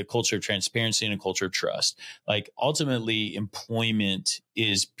about like a culture of transparency and a culture of trust. Like ultimately employment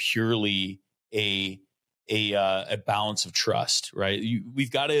is purely a balance of trust, right?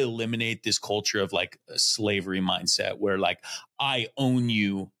 We've got to eliminate this culture of like a slavery mindset where like I own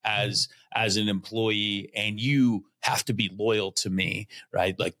you as an employee and you have to be loyal to me,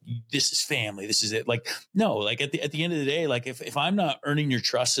 right? Like this is family, this is it. Like no, like at the end of the day, like if I'm not earning your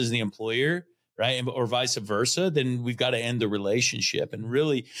trust as the employer, right, or vice versa, then we've got to end the relationship. And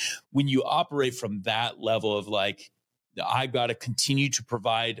really, when you operate from that level of like, I've got to continue to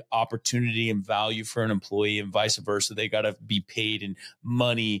provide opportunity and value for an employee and vice versa. They got to be paid in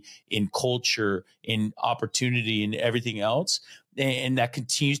money, in culture, in opportunity, and everything else. And that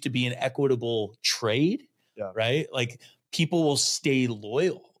continues to be an equitable trade, right? Like people will stay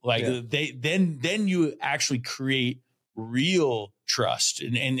loyal. Like then you actually create real trust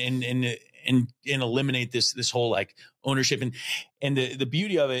and eliminate this whole like ownership. And the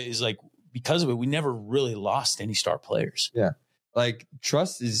beauty of it is like, because of it, we never really lost any star players. Yeah. Like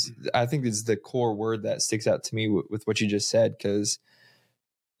trust I think is the core word that sticks out to me with what you just said. Cause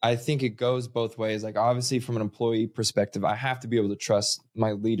I think it goes both ways. Like obviously from an employee perspective, I have to be able to trust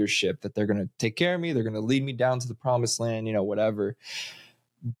my leadership that they're going to take care of me. They're going to lead me down to the promised land, you know, whatever.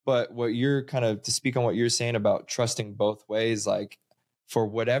 But what you're kind of, to speak on what you're saying about trusting both ways, like for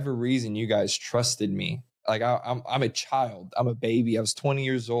whatever reason, you guys trusted me. Like I'm a child. I'm a baby. I was 20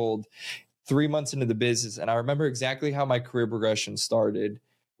 years old, 3 months into the business. And I remember exactly how my career progression started.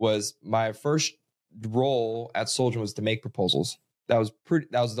 Was my first role at Solgen was to make proposals. That was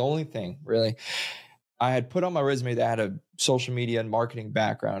the only thing really. I had put on my resume that I had a social media and marketing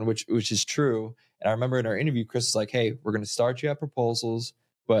background, which is true. And I remember in our interview, Chris was like, hey, we're going to start you at proposals,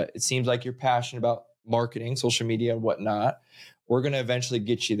 but it seems like you're passionate about marketing, social media and whatnot. We're going to eventually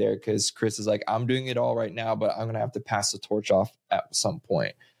get you there, because Chris is like, I'm doing it all right now, but I'm going to have to pass the torch off at some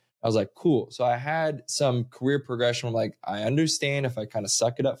point. I was like, cool. So I had some career progression. I'm like, I understand if I kind of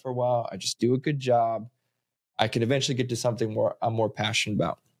suck it up for a while, I just do a good job, I can eventually get to something more I'm more passionate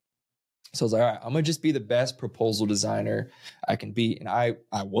about. So I was like, all right, I'm going to just be the best proposal designer I can be. And I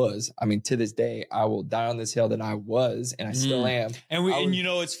was. I mean, to this day, I will die on this hill that I was, and I still am. And and you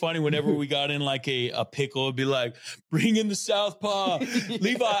know, it's funny, whenever we got in like a pickle, it'd be like, bring in the Southpaw. Yeah.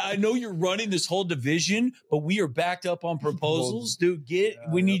 Levi, I know you're running this whole division, but we are backed up on proposals. Dude,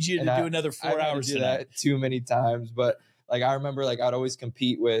 we need you to do another 4 hours do tonight. that too many times. But like, I remember, like, I'd always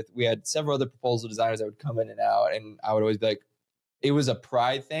compete we had several other proposal designers that would come in and out, and I would always be like, it was a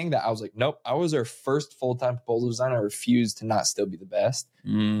pride thing that I was like, nope, I was our first full-time proposal designer. I refused to not still be the best.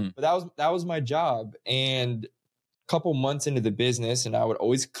 But that was my job. And a couple months into the business, and I would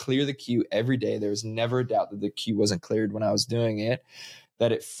always clear the queue every day. There was never a doubt that the queue wasn't cleared when I was doing it,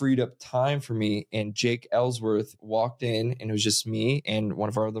 that it freed up time for me. And Jake Ellsworth walked in, and it was just me and one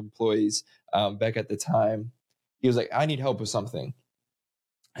of our other employees, Beck at the time. He was like, I need help with something.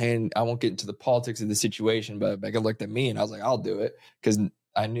 And I won't get into the politics of the situation, but Becca looked at me and I was like, I'll do it. Because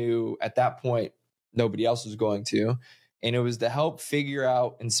I knew at that point, nobody else was going to. And it was to help figure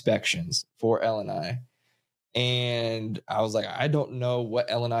out inspections for L&I. And I was like, I don't know what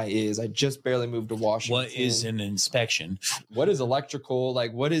L&I is. I just barely moved to Washington. What is an inspection? What is electrical?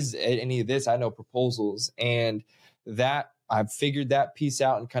 Like, what is any of this? I know proposals. And that I figured that piece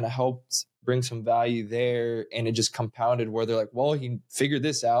out and kind of helped bring some value there. And it just compounded where they're like, well, he figured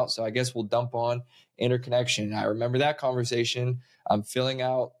this out, so I guess we'll dump on interconnection. I remember that conversation. I'm filling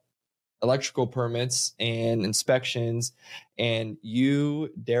out electrical permits and inspections, and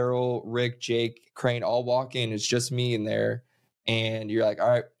you, Daryl, Rick, Jake, Crane all walk in. It's just me in there. And you're like, all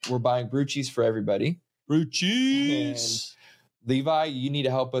right, we're buying brew cheese for everybody. Brew cheese. And Levi, you need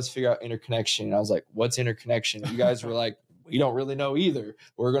to help us figure out interconnection. And I was like, what's interconnection? You guys were like, we don't really know either.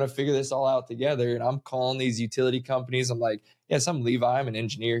 We're going to figure this all out together. And I'm calling these utility companies. I'm like, yes, I'm Levi. I'm an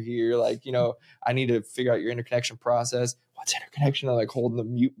engineer here. Like, you know, I need to figure out your interconnection process. What's interconnection? I'm like holding the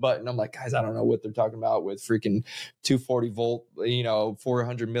mute button. I'm like, guys, I don't know what they're talking about with freaking 240 volt,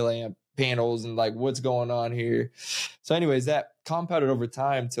 400 milliamp panels, and like, what's going on here? So anyways, that compounded over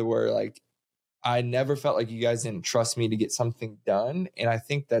time to where like, I never felt like you guys didn't trust me to get something done. And I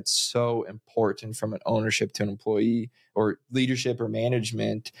think that's so important from an ownership to an employee or leadership or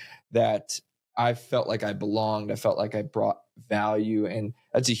management, that I felt like I belonged. I felt like I brought value. And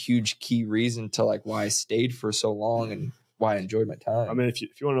that's a huge key reason to like why I stayed for so long and why I enjoyed my time. I mean, if you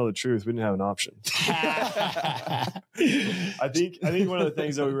want to know the truth, we didn't have an option. I think one of the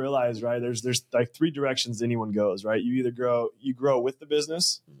things that we realized, right, there's like three directions anyone goes, right? You either grow with the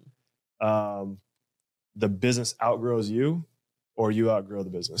business, the business outgrows you, or you outgrow the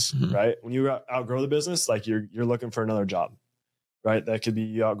business, right? When you outgrow the business, like you're looking for another job, right? That could be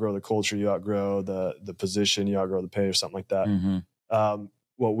you outgrow the culture, you outgrow the position, you outgrow the pay or something like that.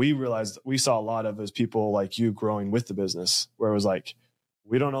 What we realized we saw a lot of is people like you growing with the business, where it was like,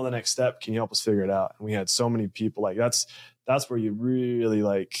 we don't know the next step. Can you help us figure it out? And we had so many people like that's where you really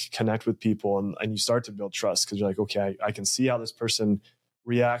like connect with people and you start to build trust, because you're like, okay, I can see how this person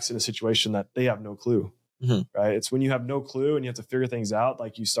reacts in a situation that they have no clue. Right. It's when you have no clue and you have to figure things out,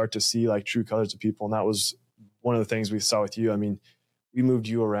 like you start to see like true colors of people. And that was one of the things we saw with you. I mean, we moved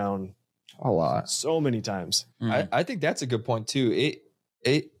you around a lot, so many times. I think that's a good point too.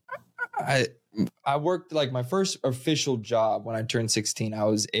 I worked like my first official job when I turned 16. I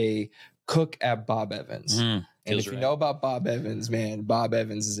was a cook at Bob Evans. And if you know about Bob Evans, man, Bob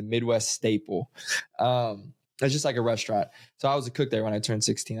Evans is a Midwest staple. It's just like a restaurant. So I was a cook there when I turned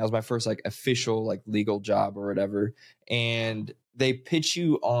 16. That was my first like official like legal job or whatever. And they pitch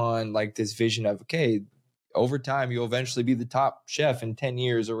you on like this vision of, okay, over time, you'll eventually be the top chef in 10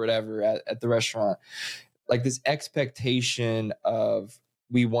 years or whatever at the restaurant. Like this expectation of,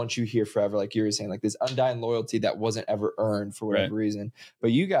 we want you here forever. Like you were saying, like this undying loyalty that wasn't ever earned for whatever reason.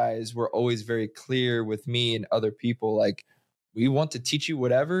 But you guys were always very clear with me and other people, like, we want to teach you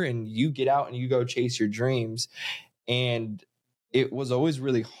whatever, and you get out and you go chase your dreams. And it was always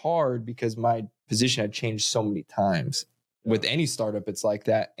really hard because my position had changed so many times. With any startup, it's like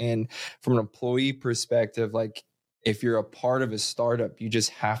that. And from an employee perspective, like if you're a part of a startup, you just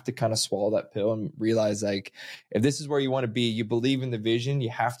have to kind of swallow that pill and realize, like, if this is where you want to be, you believe in the vision, you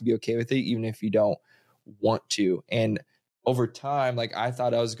have to be okay with it, even if you don't want to. And over time, like I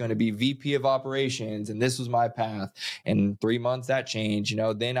thought I was going to be VP of operations and this was my path. And in 3 months that changed,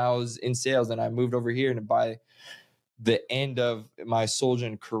 then I was in sales and I moved over here. And by the end of my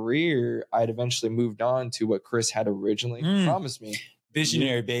Solgen career, I'd eventually moved on to what Chris had originally promised me.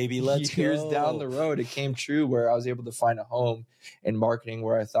 Visionary, baby. Let's years go. down the road, it came true where I was able to find a home in marketing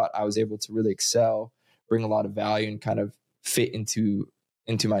where I thought I was able to really excel, bring a lot of value, and kind of fit into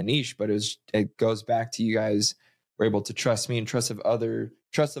my niche. But it goes back to you guys were able to trust me and trust of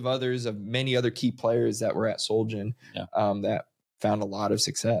others of many other key players that were at Solgen that found a lot of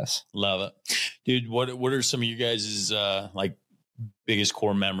success. Love it, dude. What are some of you guys' like biggest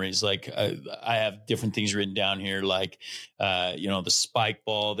core memories? Like I have different things written down here, like the spike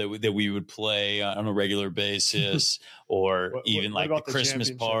ball that we would play on a regular basis, or even like the Christmas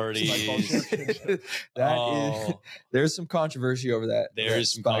parties. There's some controversy over that. There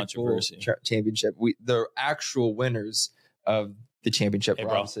is some controversy. Championship. The actual winners of the championship. Hey,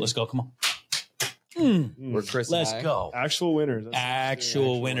 bro, let's go. Come on. We're Chris. Let's go. Actual winners.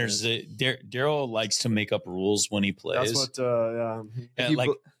 Actual winners. Daryl likes to make up rules when he plays. That's what.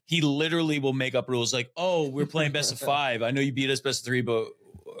 And he literally will make up rules like, "Oh, we're playing best of 5. I know you beat us best of 3, but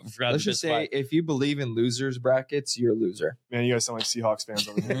I forgot." Let's just say, if you believe in losers brackets, you're a loser. Man, you guys sound like Seahawks fans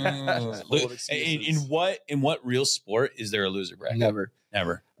over here. In what real sport is there a loser bracket? Never. I have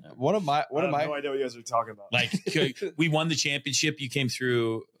no idea what you guys are talking about. Like we won the championship, you came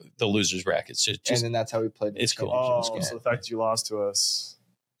through the losers bracket, so and then that's how we played. It's cool. Oh, so the fact that you lost to us.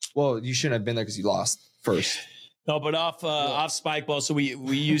 Well, you shouldn't have been there because you lost first. No, but off spike ball. So we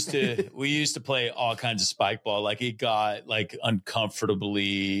used to play all kinds of spike ball. Like it got like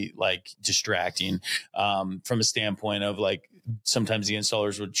uncomfortably like distracting from a standpoint of like sometimes the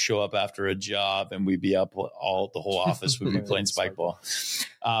installers would show up after a job and we'd be up the whole office would be playing spike ball.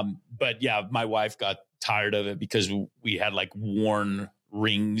 But yeah, my wife got tired of it because we had like worn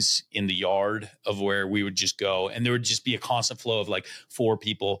rings in the yard of where we would just go, and there would just be a constant flow of like 4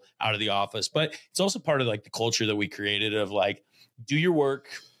 people out of the office. But it's also part of like the culture that we created of like, do your work,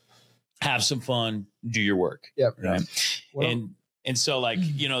 have some fun, do your work. Yeah. Right. And so like,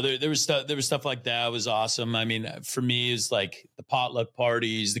 there was stuff like that. It was awesome. I mean, for me, it's like the potluck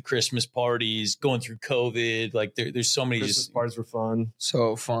parties, the Christmas parties, going through COVID. Like there's so many. Christmas parties were fun.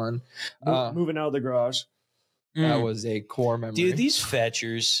 So fun. Moving out of the garage. That was a core memory. Dude, these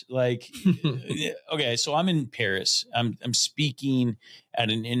fetchers, like, okay, so I'm in Paris. I'm speaking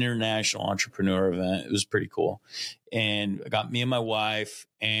at an international entrepreneur event. It was pretty cool. And I got me and my wife.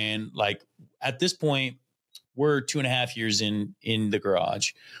 And like at this point, we're 2.5 years in the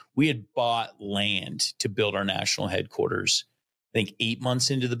garage. We had bought land to build our national headquarters, I think 8 months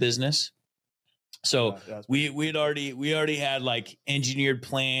into the business. So we already had like engineered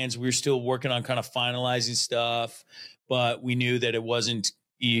plans. We were still working on kind of finalizing stuff, but we knew that it wasn't.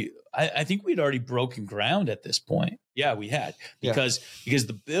 I think we'd already broken ground at this point. Yeah, we had because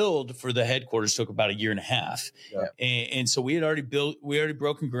the build for the headquarters took about 1.5 years, and so we already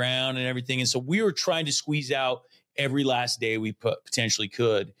broken ground and everything, and so we were trying to squeeze out every last day we potentially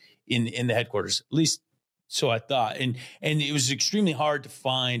could in the headquarters, at least so I thought, and it was extremely hard to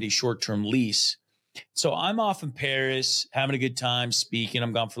find a short-term lease. So I'm off in Paris, having a good time speaking.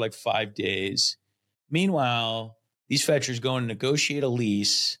 I'm gone for like 5 days. Meanwhile, these fetchers go and negotiate a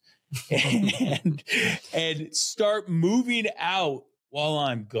lease and start moving out while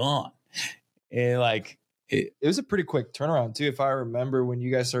I'm gone. And like it was a pretty quick turnaround too. If I remember when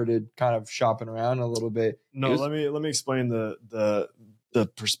you guys started kind of shopping around a little bit. No, let me explain the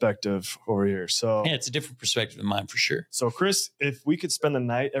perspective over here. So yeah, it's a different perspective than mine for sure. So Chris, if we could spend the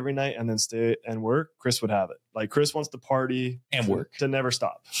night every night and then stay and work, Chris would have it. Like Chris wants to party and work to never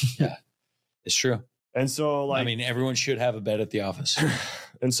stop. Yeah, it's true. And so like, I mean, everyone should have a bed at the office.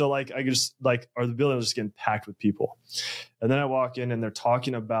 And so like, I just like, the building was just getting packed with people. And then I walk in and they're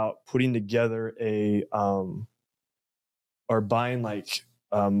talking about putting together or buying like,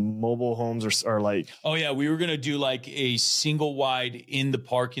 mobile homes or like, oh yeah, we were gonna do like a single wide in the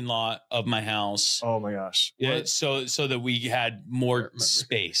parking lot of my house. Oh my gosh. Yeah, so that we had more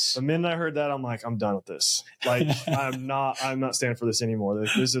space. The minute I heard that, I'm like, I'm done with this. Like I'm not standing for this anymore.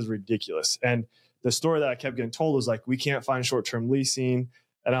 This is ridiculous. And the story that I kept getting told was like, we can't find short-term leasing.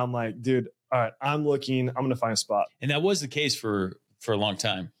 And I'm like, dude, all right, I'm gonna find a spot. And that was the case for a long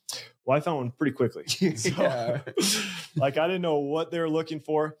time. Well, I found one pretty quickly. So, like, I didn't know what they were looking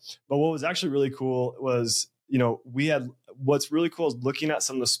for. But what was actually really cool was, what's really cool is looking at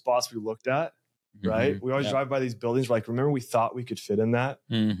some of the spots we looked at, right? We always drive by these buildings. We're like, remember, we thought we could fit in that.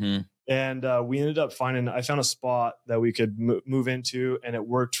 Mm-hmm. And we ended up I found a spot that we could move into, and it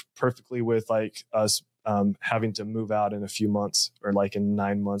worked perfectly with like us having to move out in a few months or like in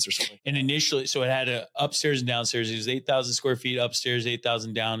 9 months or something. And initially, so it had a upstairs and downstairs. It was 8,000 square feet upstairs,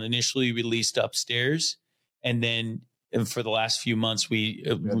 8,000 down. Initially, we leased upstairs, and then And for the last few months, we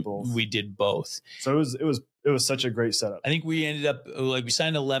did both. So it was such a great setup. I think we ended up we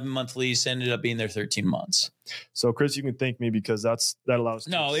signed an 11-month lease, ended up being there 13 months. So Chris, you can thank me because that allows.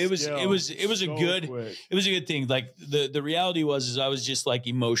 No, it was a good thing. Like the reality was I was just like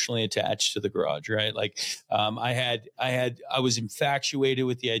emotionally attached to the garage, right? Like I was infatuated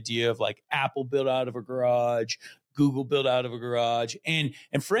with the idea of like Apple built out of a garage, Google built out of a garage. And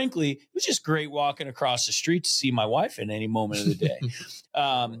frankly, it was just great walking across the street to see my wife at any moment of the day.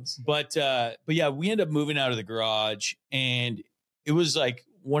 But yeah, we ended up moving out of the garage, and it was like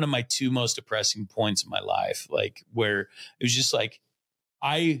one of my two most depressing points in my life, like where it was just like,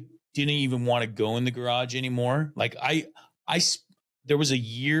 I didn't even want to go in the garage anymore. Like there was a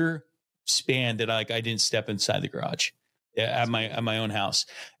year span that like I didn't step inside the garage at my own house,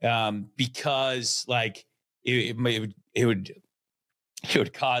 because like, it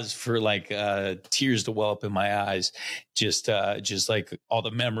would cause for like tears to well up in my eyes, just like all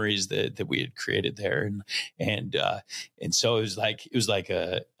the memories that we had created there, and so it was like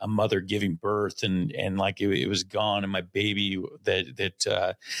a mother giving birth, and like it was gone, and my baby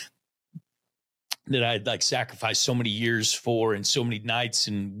that I'd like sacrificed so many years for, and so many nights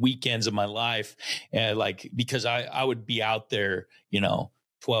and weekends of my life, like because I would be out there,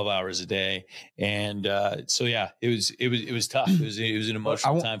 12 hours a day. And so, yeah, it was tough. It was an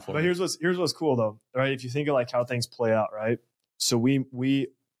emotional time for me. But here's what's cool though, right? If you think of like how things play out, right? So we're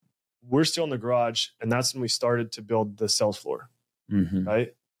still in the garage, and that's when we started to build the sales floor,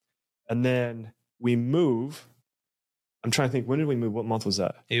 right? And then we move. I'm trying to think, when did we move? What month was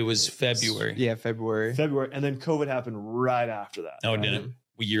that? It was February. Yeah, February. And then COVID happened right after that. No, it didn't.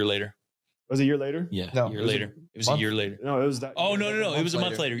 A year later. Was it a year later? Yeah, a year later. It was a year later. No, it was that. Oh, no. It was a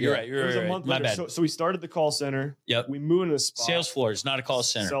month later. You're right. It was a month later. My bad. So we started the call center. Yep. We moved into the spot. Sales floor. It's not a call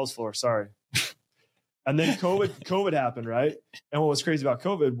center. Sales floor. Sorry. And then COVID happened, right? And what was crazy about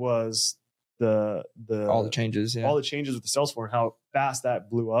COVID was the all the changes. Yeah. All the changes with the sales floor and how fast that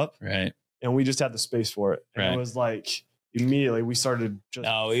blew up. Right. And we just had the space for it. And right. It was like immediately we started just.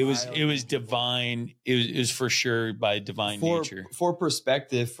 No, it was divine. It was for sure by divine nature. For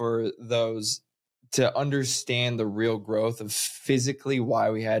perspective, for those to understand the real growth of physically why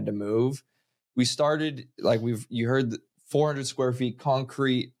we had to move, we started like you heard 400 square feet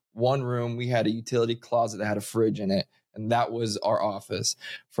concrete, one room. We had a utility closet that had a fridge in it, and that was our office.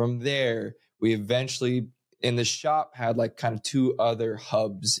 From there, we eventually in the shop had like kind of two other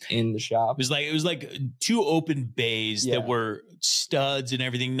hubs in the shop. It was like two open bays that were studs and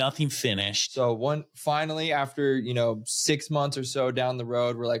everything, nothing finished. So finally after, 6 months or so down the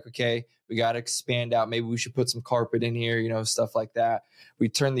road, we're like, okay, we got to expand out. Maybe we should put some carpet in here, stuff like that. We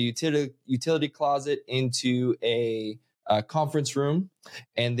turned the utility closet into a conference room,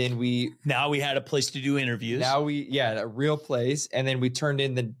 and then now we had a place to do interviews. A real place, and then we turned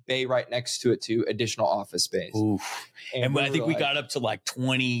in the bay right next to it to additional office space. Oof. And I think we got up to like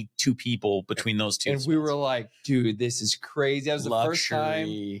 22 people between those two. And we were like, dude, this is crazy. That was the first time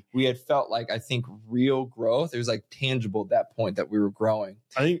we had felt like, I think, real growth. It was like tangible at that point that we were growing.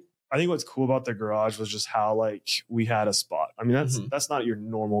 I think what's cool about the garage was just how like we had a spot. I mean, that's not your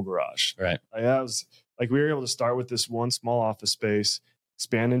normal garage. Right. Like, that was like we were able to start with this one small office space,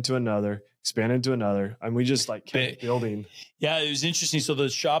 expand into another, and we just like kept building. Yeah, it was interesting. So the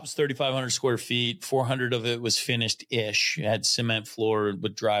shop's 3,500 square feet. 400 of it was finished-ish. It had cement floor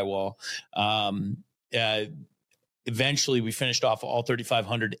with drywall. Eventually, we finished off all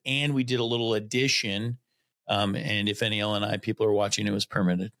 3,500, and we did a little addition. And if any L&I people are watching, it was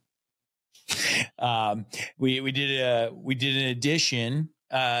permitted. We did an addition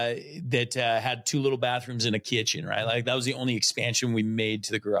that had two little bathrooms and a kitchen, right? Like that was the only expansion we made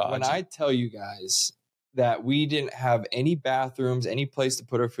to the garage. When I tell you guys that we didn't have any bathrooms, any place to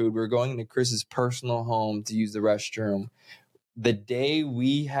put our food, we were going into Chris's personal home to use the restroom. The day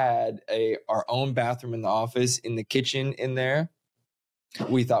we had our own bathroom in the office, in the kitchen in there,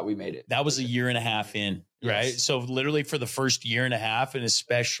 we thought we made it. That was a year and a half in. Right. Yes. So literally for the first year and a half, and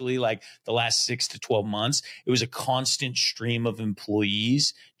especially like the last 6 to 12 months, it was a constant stream of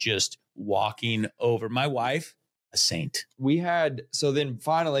employees just walking over. My wife, a saint. So then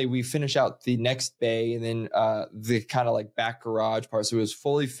finally we finish out the next bay, and then the kind of like back garage part. So it was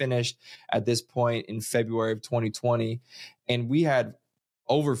fully finished at this point in February of 2020. And we had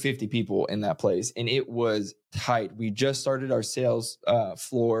over 50 people in that place, and it was tight. We just started our sales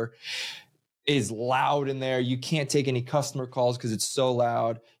floor. Is loud in there. You can't take any customer calls because it's so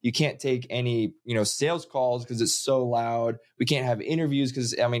loud. You can't take any, sales calls because it's so loud. We can't have interviews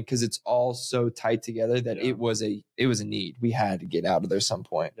because it's all so tight together that it was a need. We had to get out of there some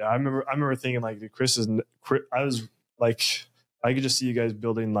point. Yeah, I remember thinking like I was like I could just see you guys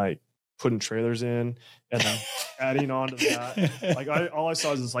building, like putting trailers in and then adding on to that. Like all I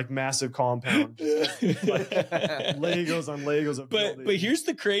saw was this like massive compound, just, like Legos on Legos of building. But here's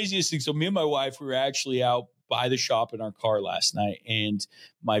the craziest thing. So me and my wife, we were actually out by the shop in our car last night, and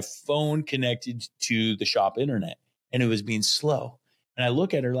my phone connected to the shop internet and it was being slow. And I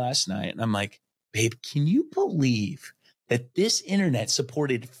look at her last night and I'm like, babe, can you believe that this internet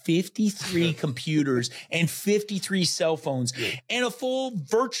supported 53 computers and 53 cell phones and a full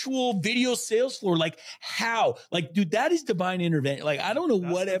virtual video sales floor? Like how? Like, dude, that is divine intervention. Like, I don't know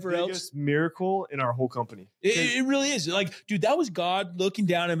That's whatever the else. biggest miracle in our whole company. It really is. Like, dude, that was God looking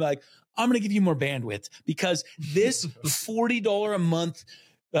down and like, I'm going to give you more bandwidth because this $40 a month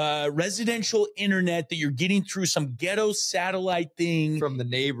residential internet that you're getting through some ghetto satellite thing from the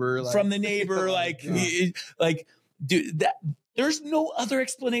neighbor, like, dude, that there's no other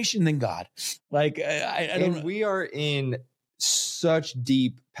explanation than God. Like, I don't know. We are in such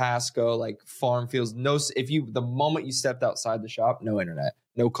deep Pasco, like farm fields. No, the moment you stepped outside the shop, no internet,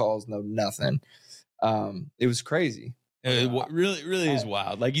 no calls, no nothing. It was crazy. What really is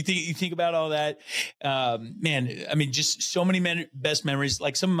wild. Like you think about all that, man. I mean, just so many best memories.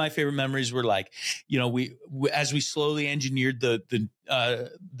 Like some of my favorite memories were like, you know, we as we slowly engineered the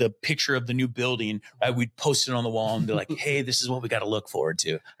picture of the new building, right? We'd post it on the wall and be like, hey, this is what we got to look forward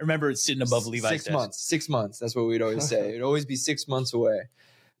to. I remember it sitting above Levi's desk. 6 months. That's what we'd always say. It'd always be 6 months away.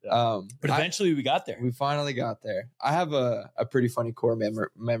 But eventually we got there. We finally got there. I have a pretty funny core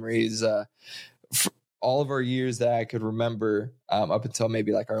memories. All of our years that I could remember, up until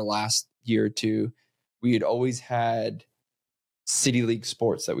maybe like our last year or two, we had always had city league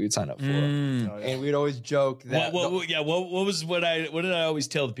sports that we would sign up for, and we'd always joke that. What did I always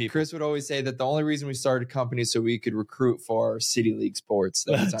tell the people? Chris would always say that the only reason we started a company is so we could recruit for our city league sports.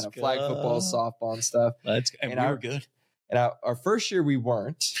 That we sign up flag football, softball, and stuff. And we were good. And our first year we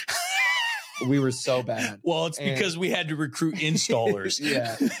weren't. We were so bad. Well, it's because we had to recruit installers.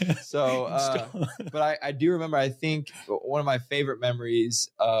 Yeah. So, but I do remember, I think one of my favorite memories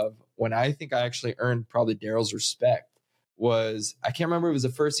of when I think I actually earned probably Daryl's respect was, I can't remember if it was the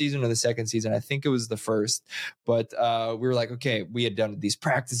first season or the second season. I think it was the first, but we were like, okay, we had done these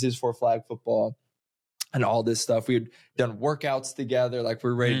practices for flag football and all this stuff. We had done workouts together. Like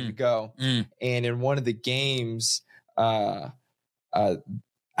we're ready to go. And in one of the games,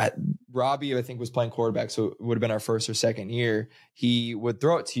 Robbie, I think, was playing quarterback, so it would have been our first or second year. He would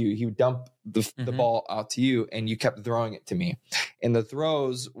throw it to you. He would dump the ball out to you, and you kept throwing it to me. And the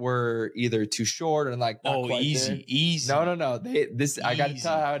throws were either too short and like not quite easy. No. I got to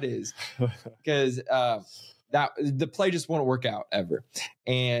tell how it is because that the play just won't work out ever.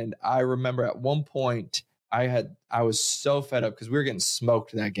 And I remember at one point, I was so fed up because we were getting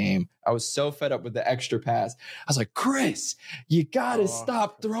smoked that game. I was so fed up with the extra pass. I was like, Chris, you got to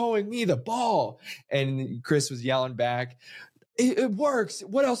stop throwing me the ball. And Chris was yelling back, it works.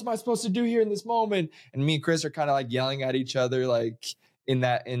 What else am I supposed to do here in this moment? And me and Chris are kind of like yelling at each other, like in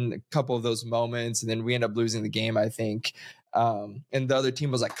a couple of those moments. And then we end up losing the game, I think. And the other team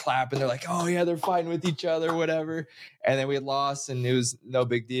was like clapping. They're like, oh yeah, they're fighting with each other, whatever. And then we had lost and it was no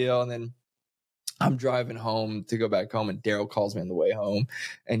big deal. And then I'm driving home to go back home, and Daryl calls me on the way home,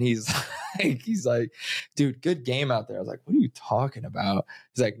 and he's like, dude, good game out there. I was like, what are you talking about?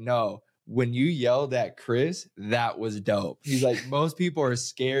 He's like, no, when you yelled at Chris, that was dope. He's like, most people are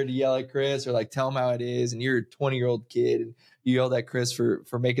scared to yell at Chris or like tell him how it is, and you're a 20-year-old kid and you yelled at Chris for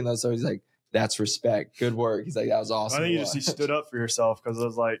making those. So he's like, that's respect. Good work. He's like, that was awesome. I think you stood up for yourself, because I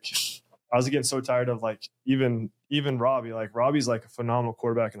was getting so tired of like even Robbie. Like Robbie's like a phenomenal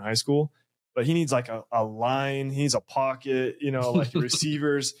quarterback in high school, but he needs like a line. He needs a pocket, like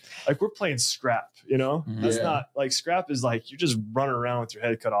receivers. Like we're playing scrap, That's not like scrap is like you're just running around with your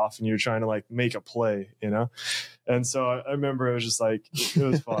head cut off and you're trying to like make a play, And so I remember it was just like, it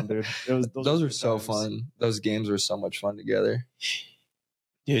was fun, dude. Those were so fun. Those games were so much fun together.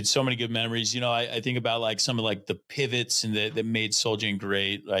 Dude, so many good memories. I think about like some of like the pivots and that made Solgen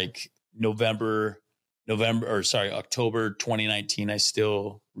great. Like October 2019. I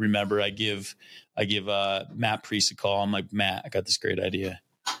still remember. I give Matt Priest a call. I'm like, Matt, I got this great idea.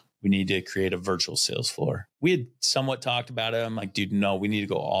 We need to create a virtual sales floor. We had somewhat talked about it. I'm like, dude, no, we need to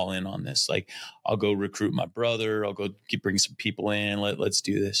go all in on this. Like, I'll go recruit my brother. I'll go bring some people in. Let's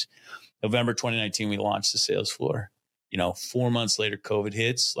do this. November 2019, we launched the sales floor. 4 months later, COVID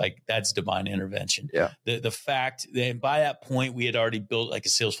hits. Like, that's divine intervention. Yeah. The fact that by that point, we had already built like a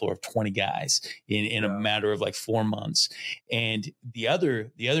sales floor of 20 guys in a matter of like 4 months. And the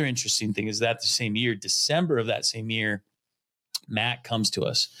other interesting thing is that the same year, December of that same year, Matt comes to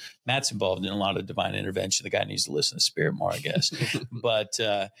us. Matt's involved in a lot of divine intervention. The guy needs to listen to Spirit more, I guess. But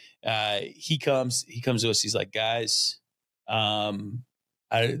he comes to us. He's like, guys, I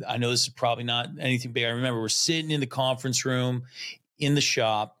know this is probably not anything big. I remember we're sitting in the conference room in the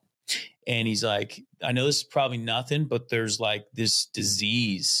shop, and he's like, I know this is probably nothing, but there's like this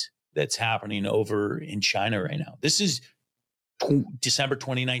disease that's happening over in China right now. This is December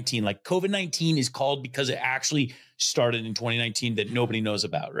 2019. Like COVID-19 is called because it actually started in 2019 that nobody knows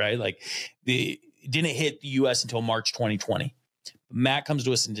about, right? Like it didn't hit the US until March 2020. Matt comes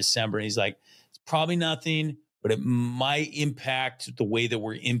to us in December and he's like, it's probably nothing, but it might impact the way that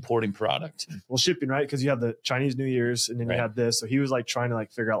we're importing product. Well, shipping, right? Because you have the Chinese New Year's and then you have this. So he was like trying to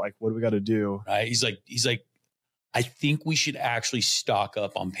like figure out like, what do we got to do? Right. He's like, I think we should actually stock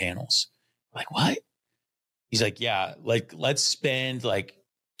up on panels. I'm like, what? He's like, yeah, like let's spend like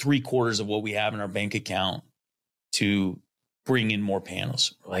 3/4 of what we have in our bank account to bring in more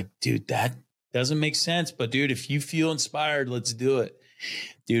panels. We're like, dude, that doesn't make sense. But dude, if you feel inspired, let's do it.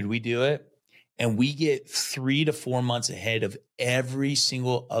 Dude, we do it. And we get 3 to 4 months ahead of every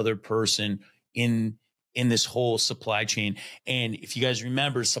single other person in this whole supply chain. And if you guys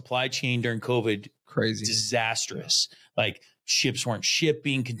remember, supply chain during COVID, crazy, disastrous. Like ships weren't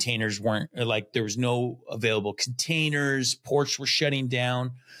shipping, containers weren't, like there was no available containers, ports were shutting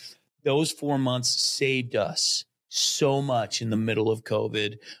down. Those 4 months saved us so much in the middle of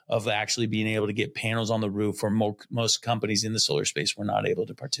COVID of actually being able to get panels on the roof where most companies in the solar space were not able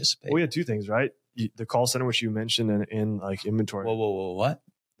to participate. Well, we had two things, right? The call center, which you mentioned, and in like inventory. Whoa, what?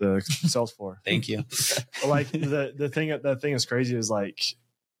 The sales floor. Thank you. Like the thing is crazy is like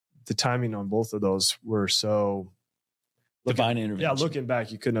the timing on both of those were so divine intervention. Yeah, looking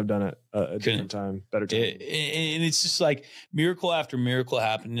back, you couldn't have done it a different time, better time. And it's just like miracle after miracle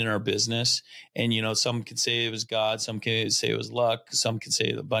happened in our business. And, you know, some could say it was God, some could say it was luck, some could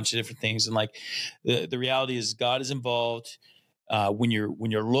say a bunch of different things. And like the reality is God is involved. When you're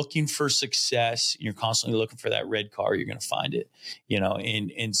looking for success, you're constantly looking for that red car, you're going to find it, you know?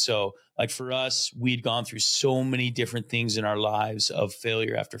 And so like for us, we'd gone through so many different things in our lives of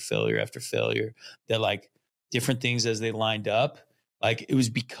failure after failure after failure that like, different things as they lined up. Like it was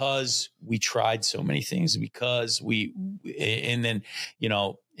because we tried so many things because and then, you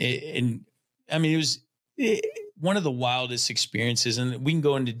know, and I mean, it was one of the wildest experiences, and we can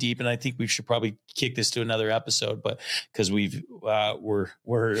go into deep, and I think we should probably kick this to another episode, but because we're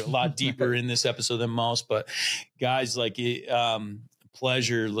a lot deeper in this episode than most, but guys, like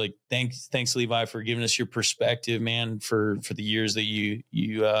pleasure. Like thanks Levi for giving us your perspective, man, for the years that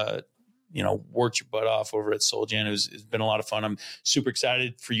you know, worked your butt off over at Solgen. It's been a lot of fun. I'm super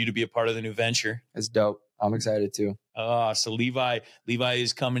excited for you to be a part of the new venture. It's dope. I'm excited too. So Levi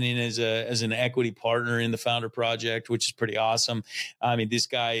is coming in as an equity partner in the Founder Project, which is pretty awesome. I mean, this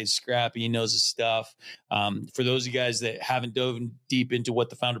guy is scrappy. He knows his stuff. For those of you guys that haven't dove deep into what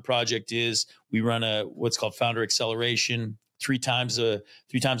the Founder Project is, we run what's called Founder Acceleration. 3 times a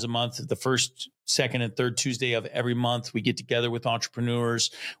month, the first, second, and third Tuesday of every month, we get together with entrepreneurs.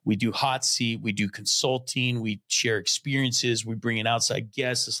 We do hot seat, we do consulting, we share experiences, we bring in outside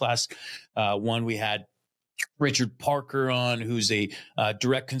guests. This last one, we had Richard Parker on, who's a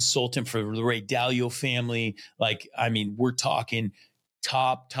direct consultant for the Ray Dalio family. Like, I mean, we're talking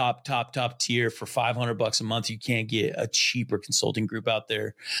top tier for $500 a month. You can't get a cheaper consulting group out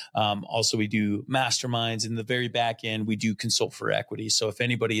there. Also, we do masterminds in the very back end. We do consult for equity. So if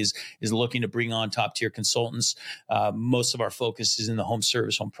anybody is looking to bring on top tier consultants, most of our focus is in the home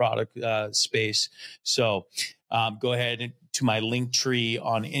service, home product space. So go ahead to my link tree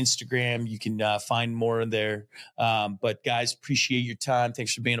on Instagram. You can find more in there. But guys, appreciate your time.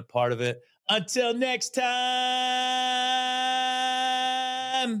 Thanks for being a part of it. Until next time.